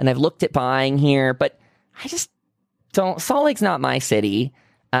I've looked at buying here, but I just don't. Salt Lake's not my city.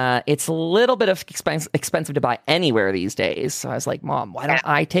 It's a little bit of expensive to buy anywhere these days. So I was like, Mom, why don't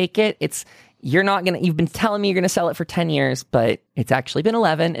I take it? You've been telling me you're going to sell it for 10 years, but it's actually been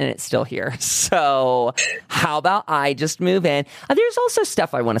 11 and it's still here. So how about I just move in? There's also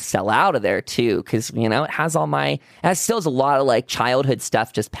stuff I want to sell out of there too. Cause it still has a lot of like childhood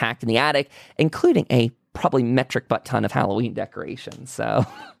stuff just packed in the attic, including a probably metric butt ton of Halloween decorations. So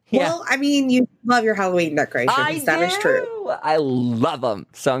yeah. Well, you love your Halloween decorations. That is true. I love them.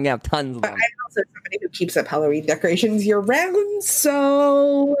 So I'm going to have tons of them. I'm also somebody who keeps up Halloween decorations year round.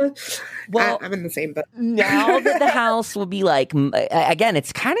 So I'm in the same boat. Now that the house will be like, again,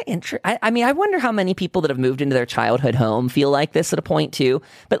 it's kind of interesting. I wonder how many people that have moved into their childhood home feel like this at a point too.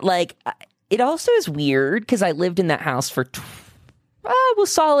 But like, it also is weird because I lived in that house for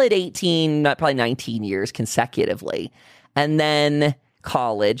solid 18, probably 19 years consecutively. And then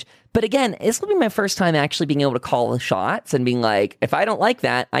college. But again, this will be my first time actually being able to call the shots and being like, if I don't like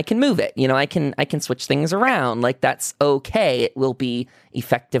that, I can move it. I can switch things around. Like, that's okay. It will be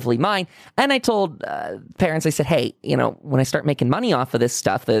effectively mine. And I told parents, I said, hey, when I start making money off of this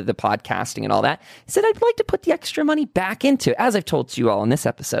stuff, the podcasting and all that, I said, I'd like to put the extra money back into it, as I've told you all in this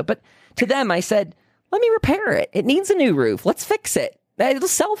episode. But to them, I said, let me repair it. It needs a new roof. Let's fix it. It'll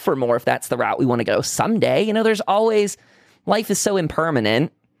sell for more if that's the route we want to go someday. There's always... Life is so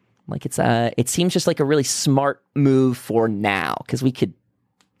impermanent. Like it seems just like a really smart move for now, because we could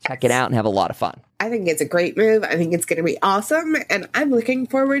check it out and have a lot of fun. I think it's a great move. I think it's going to be awesome. And I'm looking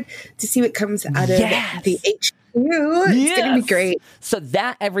forward to see what comes out of the HQ. It's going to be great. So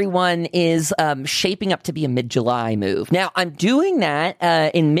that, everyone, is shaping up to be a mid-July move. Now, I'm doing that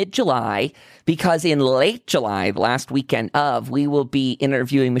in mid-July because in late July, the last weekend we will be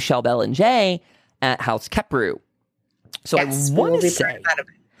interviewing Michelle Belanger at House Kepru. So yes, I want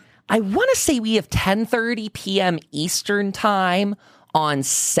to say we have 10:30 p.m. Eastern time on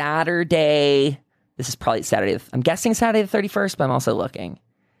Saturday. This is probably Saturday. I'm guessing Saturday the 31st, but I'm also looking.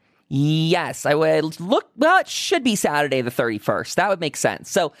 Yes, I would look. Well, it should be Saturday the 31st. That would make sense.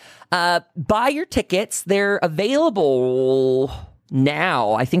 So buy your tickets. They're available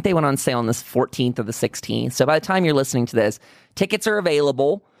now. I think they went on sale on the 14th or the 16th. So by the time you're listening to this, tickets are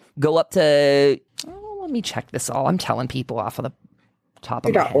available. Go up to... let me check this all. I'm telling people off of the top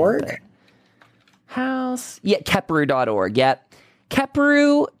of my head. House. Yeah, Khepru.org. Yep.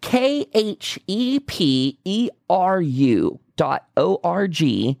 Khepru,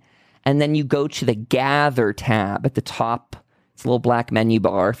 KHEPERU.org. And then you go to the Gather tab at the top. It's a little black menu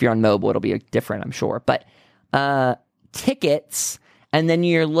bar. If you're on mobile, it'll be different, I'm sure. But tickets, and then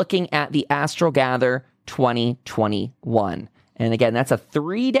you're looking at the Astral Gather 2021. And again, that's a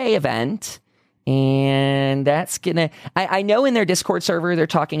 3-day event. And that's gonna, I know in their Discord server, they're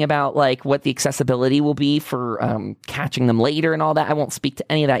talking about like what the accessibility will be for catching them later and all that. I won't speak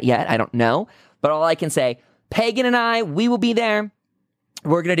to any of that yet. I don't know. But all I can say, Pagan and I, we will be there.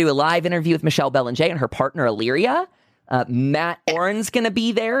 We're going to do a live interview with Michelle Belanger and her partner, Illyria. Matt Oren's going to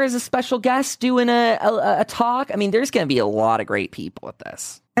be there as a special guest doing a talk. I mean, there's going to be a lot of great people at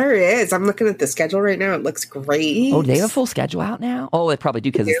this. There is. I'm looking at the schedule right now. It looks great. Oh, do they have a full schedule out now? Oh, they probably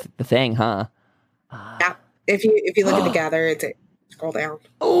do because it's the thing, huh? Yeah. If you look at the Gather, scroll down.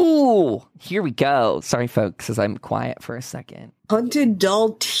 Oh, here we go. Sorry, folks, as I'm quiet for a second. Haunted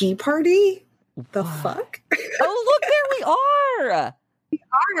Doll Tea Party? The fuck? Oh, look, there we are.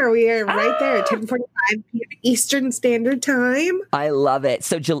 We are right there at 10:45 p.m. Eastern Standard Time. I love it.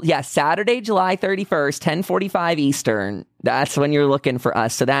 So, Saturday, July 31st, 10:45 Eastern. That's when you're looking for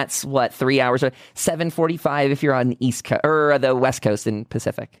us. So that's what, 3 hours, 7:45 if you're on the East Coast or the West Coast in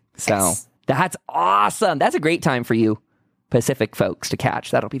Pacific. So yes. That's awesome. That's a great time for you Pacific folks to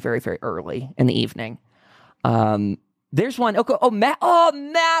catch. That'll be very, very early in the evening. There's one.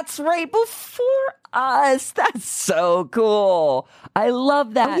 Matt's right before us. That's so cool. I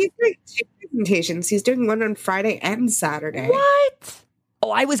love that. He's doing 2 presentations. He's doing one on Friday and Saturday. What?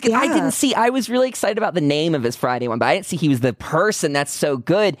 Oh, I didn't see. I was really excited about the name of his Friday one, but I didn't see he was the person. That's so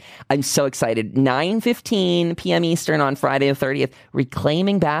good. I'm so excited. 9:15 p.m. Eastern on Friday the 30th.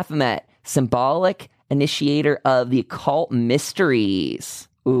 Reclaiming Baphomet, symbolic initiator of the occult mysteries.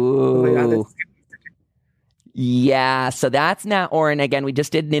 Ooh. Oh my God, yeah, so that's Matt Oren. Again, we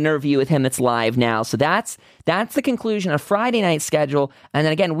just did an interview with him that's live now. So that's the conclusion of Friday night schedule. And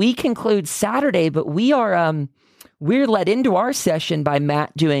then again, we conclude Saturday, but we're led into our session by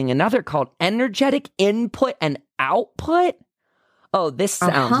Matt doing another called Energetic Input and Output. Oh, this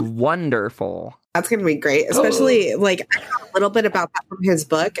sounds wonderful. That's going to be great, especially like I know a little bit about that from his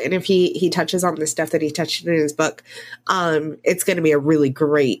book. And if he touches on the stuff that he touched in his book, it's going to be a really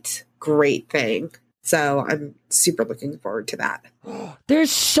great thing. So I'm super looking forward to that.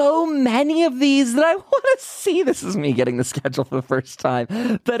 There's so many of these that I want to see. This is me getting the schedule for the first time.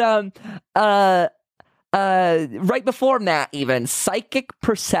 But right before Matt, even psychic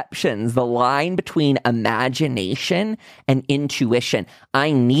perceptions, the line between imagination and intuition.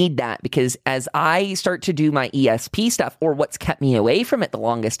 I need that because as I start to do my ESP stuff, or what's kept me away from it the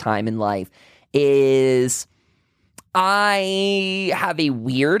longest time in life, is I have a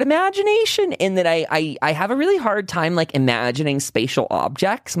weird imagination in that I have a really hard time like imagining spatial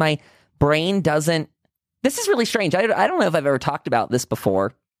objects. My brain doesn't. This is really strange. I don't know if I've ever talked about this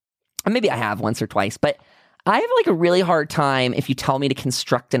before. Maybe I have once or twice, but I have like a really hard time if you tell me to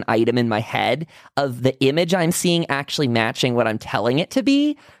construct an item in my head of the image I'm seeing actually matching what I'm telling it to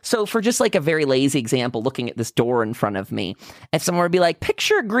be. So for just like a very lazy example, looking at this door in front of me, if someone would be like,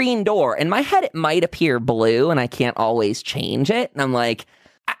 picture a green door, in my head it might appear blue and I can't always change it. And I'm like,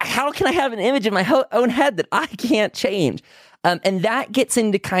 how can I have an image in my own head that I can't change? And that gets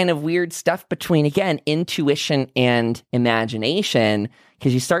into kind of weird stuff between, again, intuition and imagination,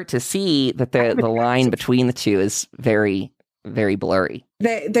 because you start to see that the line between the two is very, very blurry.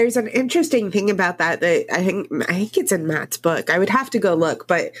 There's an interesting thing about that I think it's in Matt's book. I would have to go look,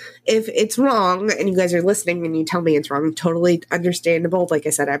 but if it's wrong and you guys are listening and you tell me it's wrong, totally understandable. Like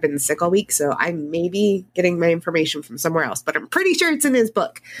I said, I've been sick all week, so I may be getting my information from somewhere else, but I'm pretty sure it's in his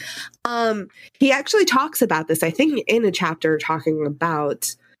book. He actually talks about this, I think, in a chapter talking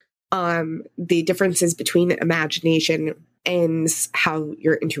about the differences between imagination and how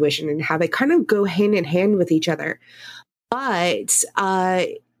your intuition and how they kind of go hand in hand with each other. But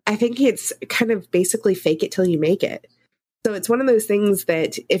I think it's kind of basically fake it till you make it. So it's one of those things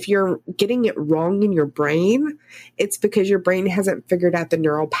that if you're getting it wrong in your brain, it's because your brain hasn't figured out the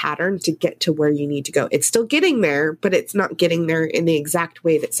neural pattern to get to where you need to go. It's still getting there, but it's not getting there in the exact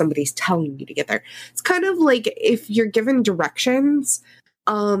way that somebody's telling you to get there. It's kind of like if you're given directions,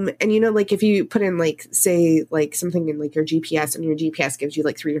 and like if you put in like, say, like something in like your GPS, and your GPS gives you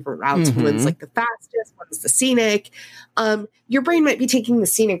like 3 different routes. Mm-hmm. One's like the fastest, one's the scenic. Your brain might be taking the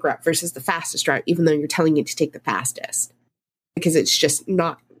scenic route versus the fastest route, even though you're telling it to take the fastest, because it's just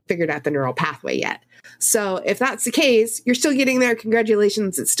not figured out the neural pathway yet. So if that's the case, you're still getting there.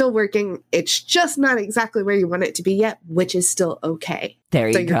 Congratulations. It's still working. It's just not exactly where you want it to be yet, which is still okay. There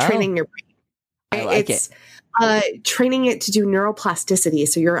you go. So you're training your brain. I like it's training it to do neuroplasticity.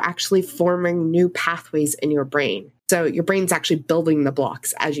 So you're actually forming new pathways in your brain. So your brain's actually building the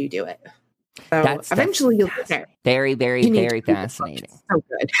blocks as you do it. So eventually you'll get there. Very, very, very fascinating. So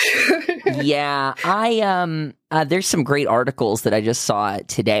good. Yeah, there's some great articles that I just saw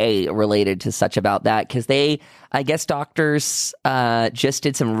today related to such about that, because I guess doctors just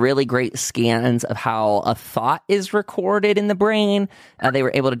did some really great scans of how a thought is recorded in the brain. They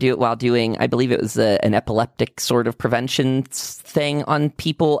were able to do it while doing, I believe it was an epileptic sort of prevention thing on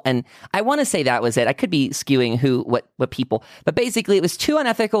people. And I want to say that was it. I could be skewing what people, but basically it was too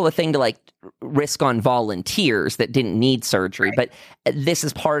unethical a thing to like risk on volunteers that didn't need surgery. Right. But this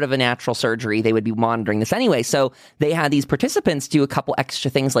is part of a natural surgery. They would be monitoring this anyway. So they had these participants do a couple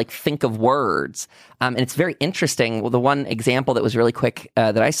extra things like think of words. And it's very interesting. Well, the one example that was really quick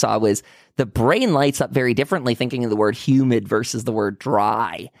that I saw was the brain lights up very differently thinking of the word humid versus the word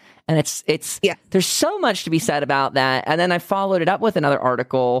dry. And it's there's so much to be said about that. And then I followed it up with another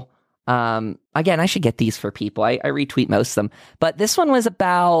article. Again, I should get these for people. I retweet most of them, but this one was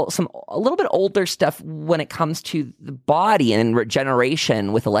about a little bit older stuff when it comes to the body and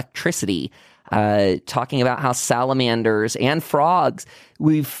regeneration with electricity. Talking about how salamanders and frogs,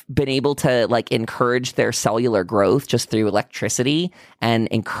 we've been able to like encourage their cellular growth just through electricity and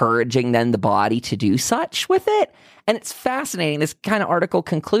encouraging then the body to do such with it. And it's fascinating. This kind of article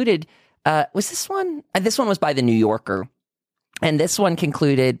concluded, was this one? This one was by the New Yorker. And this one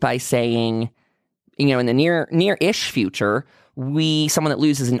concluded by saying, in the near-ish future, someone that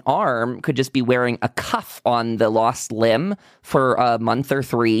loses an arm could just be wearing a cuff on the lost limb for a month or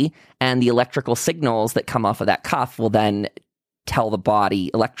 3, and the electrical signals that come off of that cuff will then tell the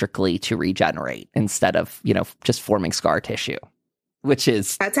body electrically to regenerate instead of, just forming scar tissue, that's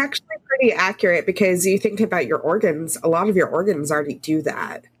actually pretty accurate, because you think about your organs, a lot of your organs already do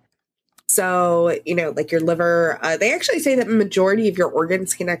that. So, like your liver, they actually say that the majority of your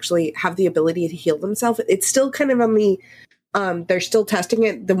organs can actually have the ability to heal themselves. It's still kind of on the, they're still testing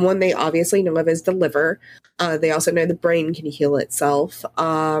it. The one they obviously know of is the liver. They also know the brain can heal itself.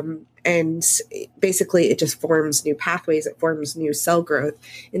 And basically it just forms new pathways. It forms new cell growth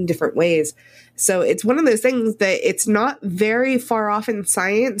in different ways. So it's one of those things that it's not very far off in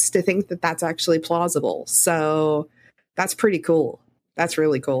science to think that that's actually plausible. So that's pretty cool. That's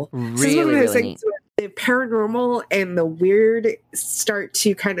really cool. This is one of those things where the paranormal and the weird start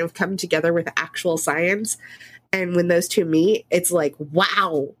to kind of come together with actual science. And when those two meet, it's like,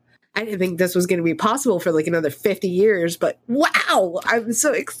 wow, I didn't think this was going to be possible for like another 50 years, but wow, I'm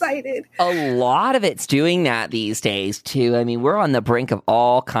so excited. A lot of it's doing that these days too. I mean, we're on the brink of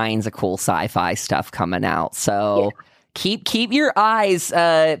all kinds of cool sci-fi stuff coming out. So keep your eyes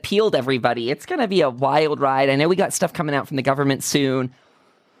peeled, everybody. It's going to be a wild ride. I know we got stuff coming out from the government soon,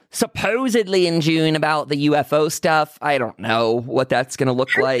 supposedly in June, about the UFO stuff. I don't know what that's going to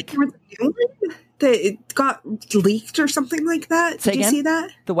look like. That it got leaked or something like that. Did you see that?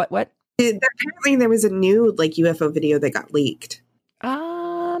 The what? Apparently there was a new like UFO video that got leaked.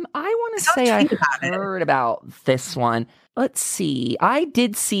 I want to say I heard about this one. Let's see. I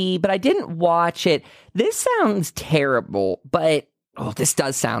did see, but I didn't watch it. This sounds terrible, but this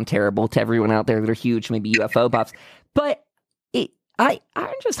does sound terrible to everyone out there that are huge, maybe UFO buffs. But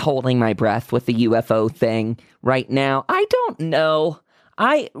I'm just holding my breath with the UFO thing right now. I don't know.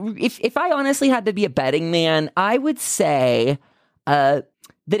 If I honestly had to be a betting man, I would say that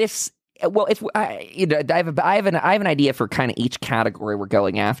I have an idea for kind of each category we're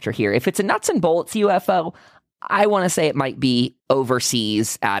going after here. If it's a nuts and bolts UFO, I want to say it might be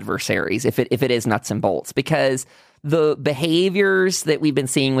overseas adversaries. If it is nuts and bolts, because the behaviors that we've been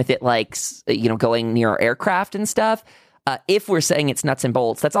seeing with it, like going near our aircraft and stuff. If we're saying it's nuts and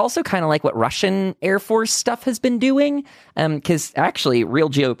bolts, that's also kind of like what Russian Air Force stuff has been doing. Because actually, real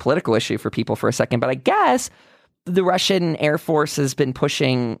geopolitical issue for people for a second, but I guess the Russian Air Force has been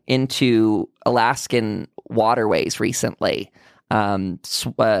pushing into Alaskan waterways recently,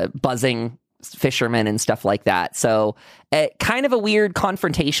 buzzing fishermen and stuff like that. So kind of a weird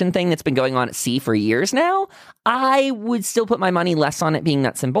confrontation thing that's been going on at sea for years now. I would still put my money less on it being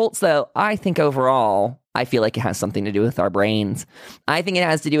nuts and bolts, though. I think overall, I feel like it has something to do with our brains. I think it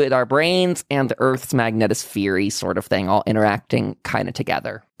has to do with our brains and the Earth's magnetosphere sort of thing, all interacting kind of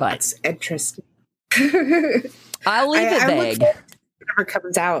together. But that's interesting. I'll leave it vague. Whenever it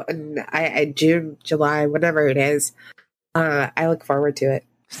comes out in June, July, whatever it is, I look forward to it.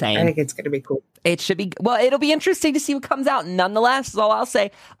 Same. I think it's going to be cool. It should be, well, it'll be interesting to see what comes out. Nonetheless, is all I'll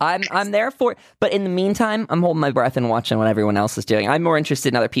say. I'm there for it. But in the meantime, I'm holding my breath and watching what everyone else is doing. I'm more interested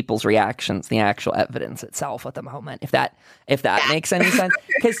in other people's reactions, the actual evidence itself at the moment, if that makes any sense.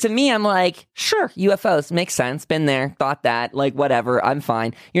 Because to me, I'm like, sure, UFOs, makes sense. Been there, thought that, like, whatever, I'm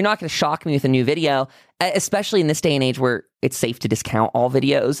fine. You're not going to shock me with a new video, especially in this day and age where it's safe to discount all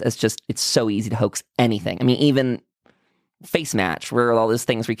videos as just, it's so easy to hoax anything. I mean, even Face Match, where all those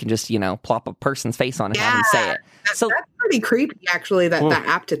things where you can just, plop a person's face on and have them say it. So that's pretty creepy, actually, that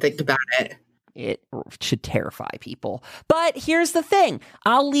app to think about it. It should terrify people. But here's the thing.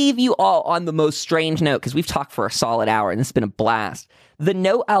 I'll leave you all on the most strange note, because we've talked for a solid hour and it's been a blast. The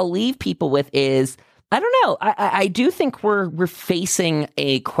note I'll leave people with is, I don't know. I do think we're facing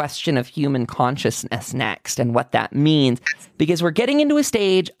a question of human consciousness next and what that means, because we're getting into a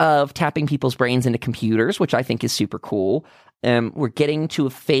stage of tapping people's brains into computers, which I think is super cool. We're getting to a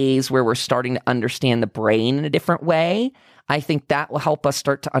phase where we're starting to understand the brain in a different way. I think that will help us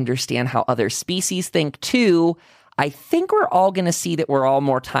start to understand how other species think too. I think we're all going to see that we're all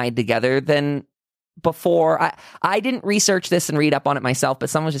more tied together than before. I didn't research this and read up on it myself, but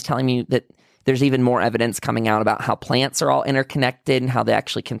someone was just telling me that there's even more evidence coming out about how plants are all interconnected and how they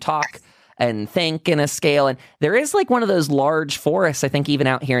actually can talk and think in a scale. And there is like one of those large forests, I think even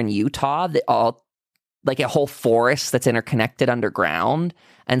out here in Utah, that all like a whole forest that's interconnected underground.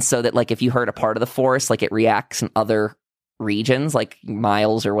 And so that like if you hurt a part of the forest, like it reacts in other regions, like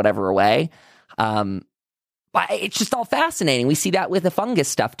miles or whatever away. It's just all fascinating. We see that with the fungus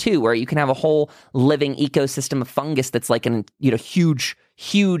stuff too, where you can have a whole living ecosystem of fungus that's like an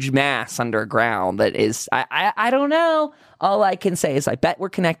huge mass underground that is, I don't know. All I can say is I bet we're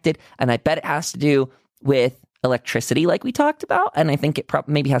connected, and I bet it has to do with electricity like we talked about. And I think it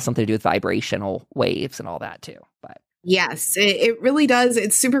maybe has something to do with vibrational waves and all that too. But yes, it really does.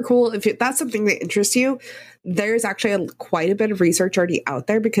 It's super cool. If that's something that interests you, there's actually quite a bit of research already out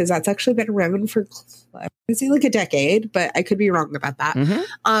there, because that's actually been around for, I would say, like a decade, but I could be wrong about that.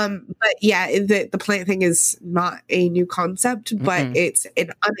 But yeah, the plant thing is not a new concept, but it's an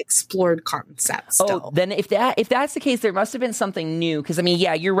unexplored concept still. Oh, then if that's the case, there must have been something new. Because I mean,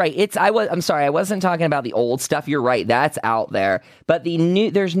 yeah, you're right. I'm sorry, I wasn't talking about the old stuff. You're right, that's out there. But the new,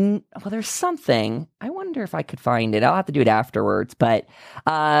 there's something. I wonder if I could find it. I'll have to do it afterwards. But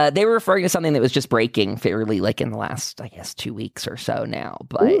they were referring to something that was just breaking fairly, like in the last, I guess, 2 weeks or so now.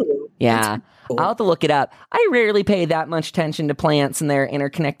 But yeah, cool. I'll have to look it up. I rarely pay that much attention to plants and their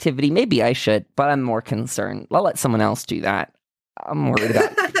interconnectivity. Maybe I should, but I'm more concerned. I'll let someone else do that. I'm worried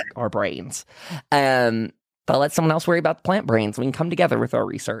about our brains. But I'll let someone else worry about the plant brains. We can come together with our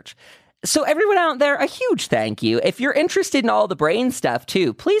research. So everyone out there, a huge thank you. If you're interested in all the brain stuff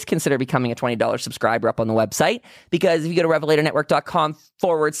too, please consider becoming a $20 subscriber up on the website, because if you go to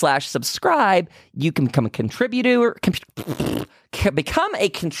revelatornetwork.com/subscribe, you can become a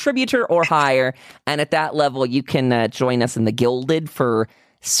contributor or higher. And at that level, you can join us in the Gilded for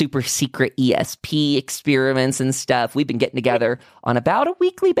super secret ESP experiments and stuff. We've been getting together on about a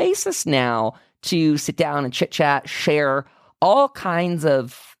weekly basis now to sit down and chit chat, share all kinds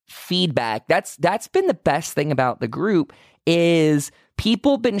of feedback. That's been the best thing about the group, is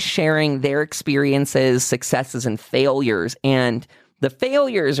people been sharing their experiences, successes, and failures. And the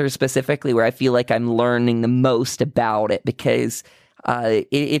failures are specifically where I feel like I'm learning the most about it, because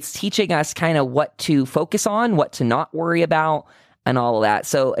it's teaching us kind of what to focus on, what to not worry about, and all of that.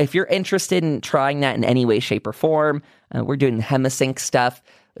 So if you're interested in trying that in any way, shape, or form, we're doing the Hemisync stuff.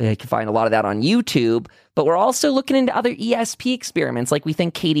 You can find a lot of that on YouTube, but we're also looking into other ESP experiments. Like we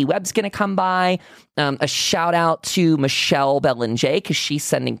think Katie Webb's going to come by. A shout out to Michelle Belanger, because she's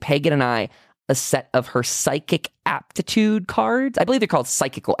sending Pagan and I a set of her psychic aptitude cards. I believe they're called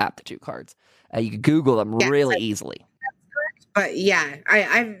psychical aptitude cards. You can Google them really easily. But yeah,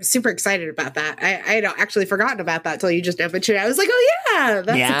 I'm super excited about that. I had actually forgotten about that until you just mentioned it. I was like, oh yeah,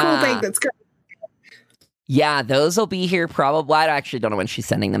 that's a cool thing. That's good. Yeah, those will be here probably. I actually don't know when she's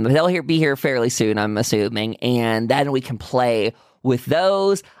sending them, but they'll be here fairly soon, I'm assuming. And then we can play with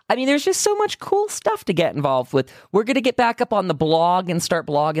those. I mean, there's just so much cool stuff to get involved with. We're going to get back up on the blog and start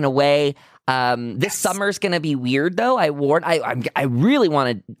blogging away. This summer's going to be weird, though. I really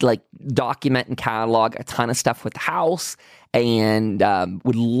want to like document and catalog a ton of stuff with the house and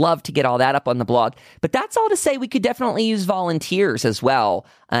would love to get all that up on the blog. But that's all to say we could definitely use volunteers as well.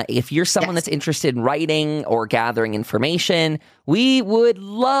 If you're someone that's interested in writing or gathering information, we would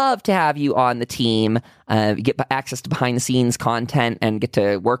love to have you on the team, get access to behind the scenes content and get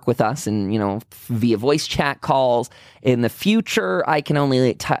to work with us and, via voice chat calls. In the future, I can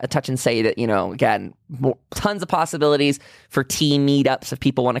only touch and say that, again, tons of possibilities for team meetups if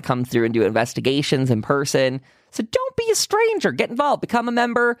people want to come through and do investigations in person. So don't be a stranger. Get involved. Become a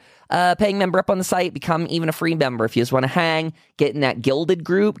member, paying member up on the site. Become even a free member if you just want to hang. Get in that Gilded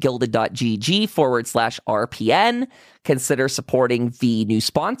group, gilded.gg/RPN. Consider supporting the new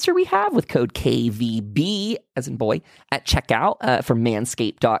sponsor we have with code KVB, as in boy, at checkout from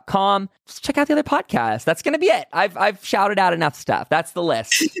manscaped.com. Just check out the other podcast. That's going to be it. I've shouted out enough stuff. That's the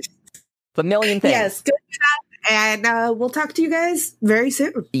list. It's a million things. Yes, good job. And we'll talk to you guys very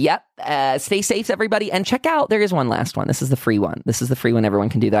soon. Yep. Stay safe, everybody. And check out, there is one last one. This is the free one. This is the free one everyone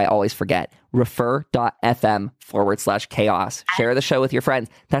can do that I always forget. Refer.fm/chaos. Share the show with your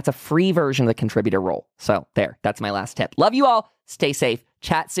friends. That's a free version of the contributor role. So there, that's my last tip. Love you all. Stay safe.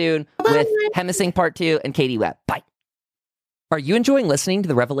 Chat soon with Hemising Part 2 and Katie Webb. Bye. Are you enjoying listening to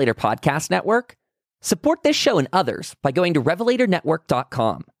the Revelator Podcast Network? Support this show and others by going to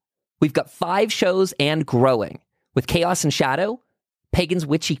revelatornetwork.com. We've got 5 shows and growing with Chaos and Shadow, Pagan's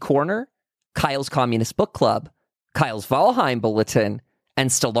Witchy Corner, Kyle's Communist Book Club, Kyle's Valheim Bulletin, and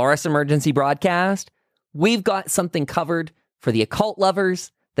Stellaris Emergency Broadcast. We've got something covered for the occult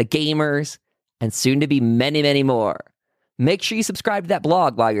lovers, the gamers, and soon to be many, many more. Make sure you subscribe to that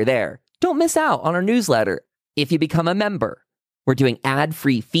blog while you're there. Don't miss out on our newsletter if you become a member. We're doing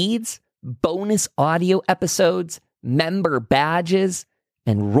ad-free feeds, bonus audio episodes, member badges,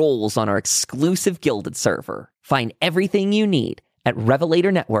 and roles on our exclusive Gilded server. Find everything you need at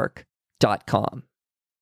revelatornetwork.com.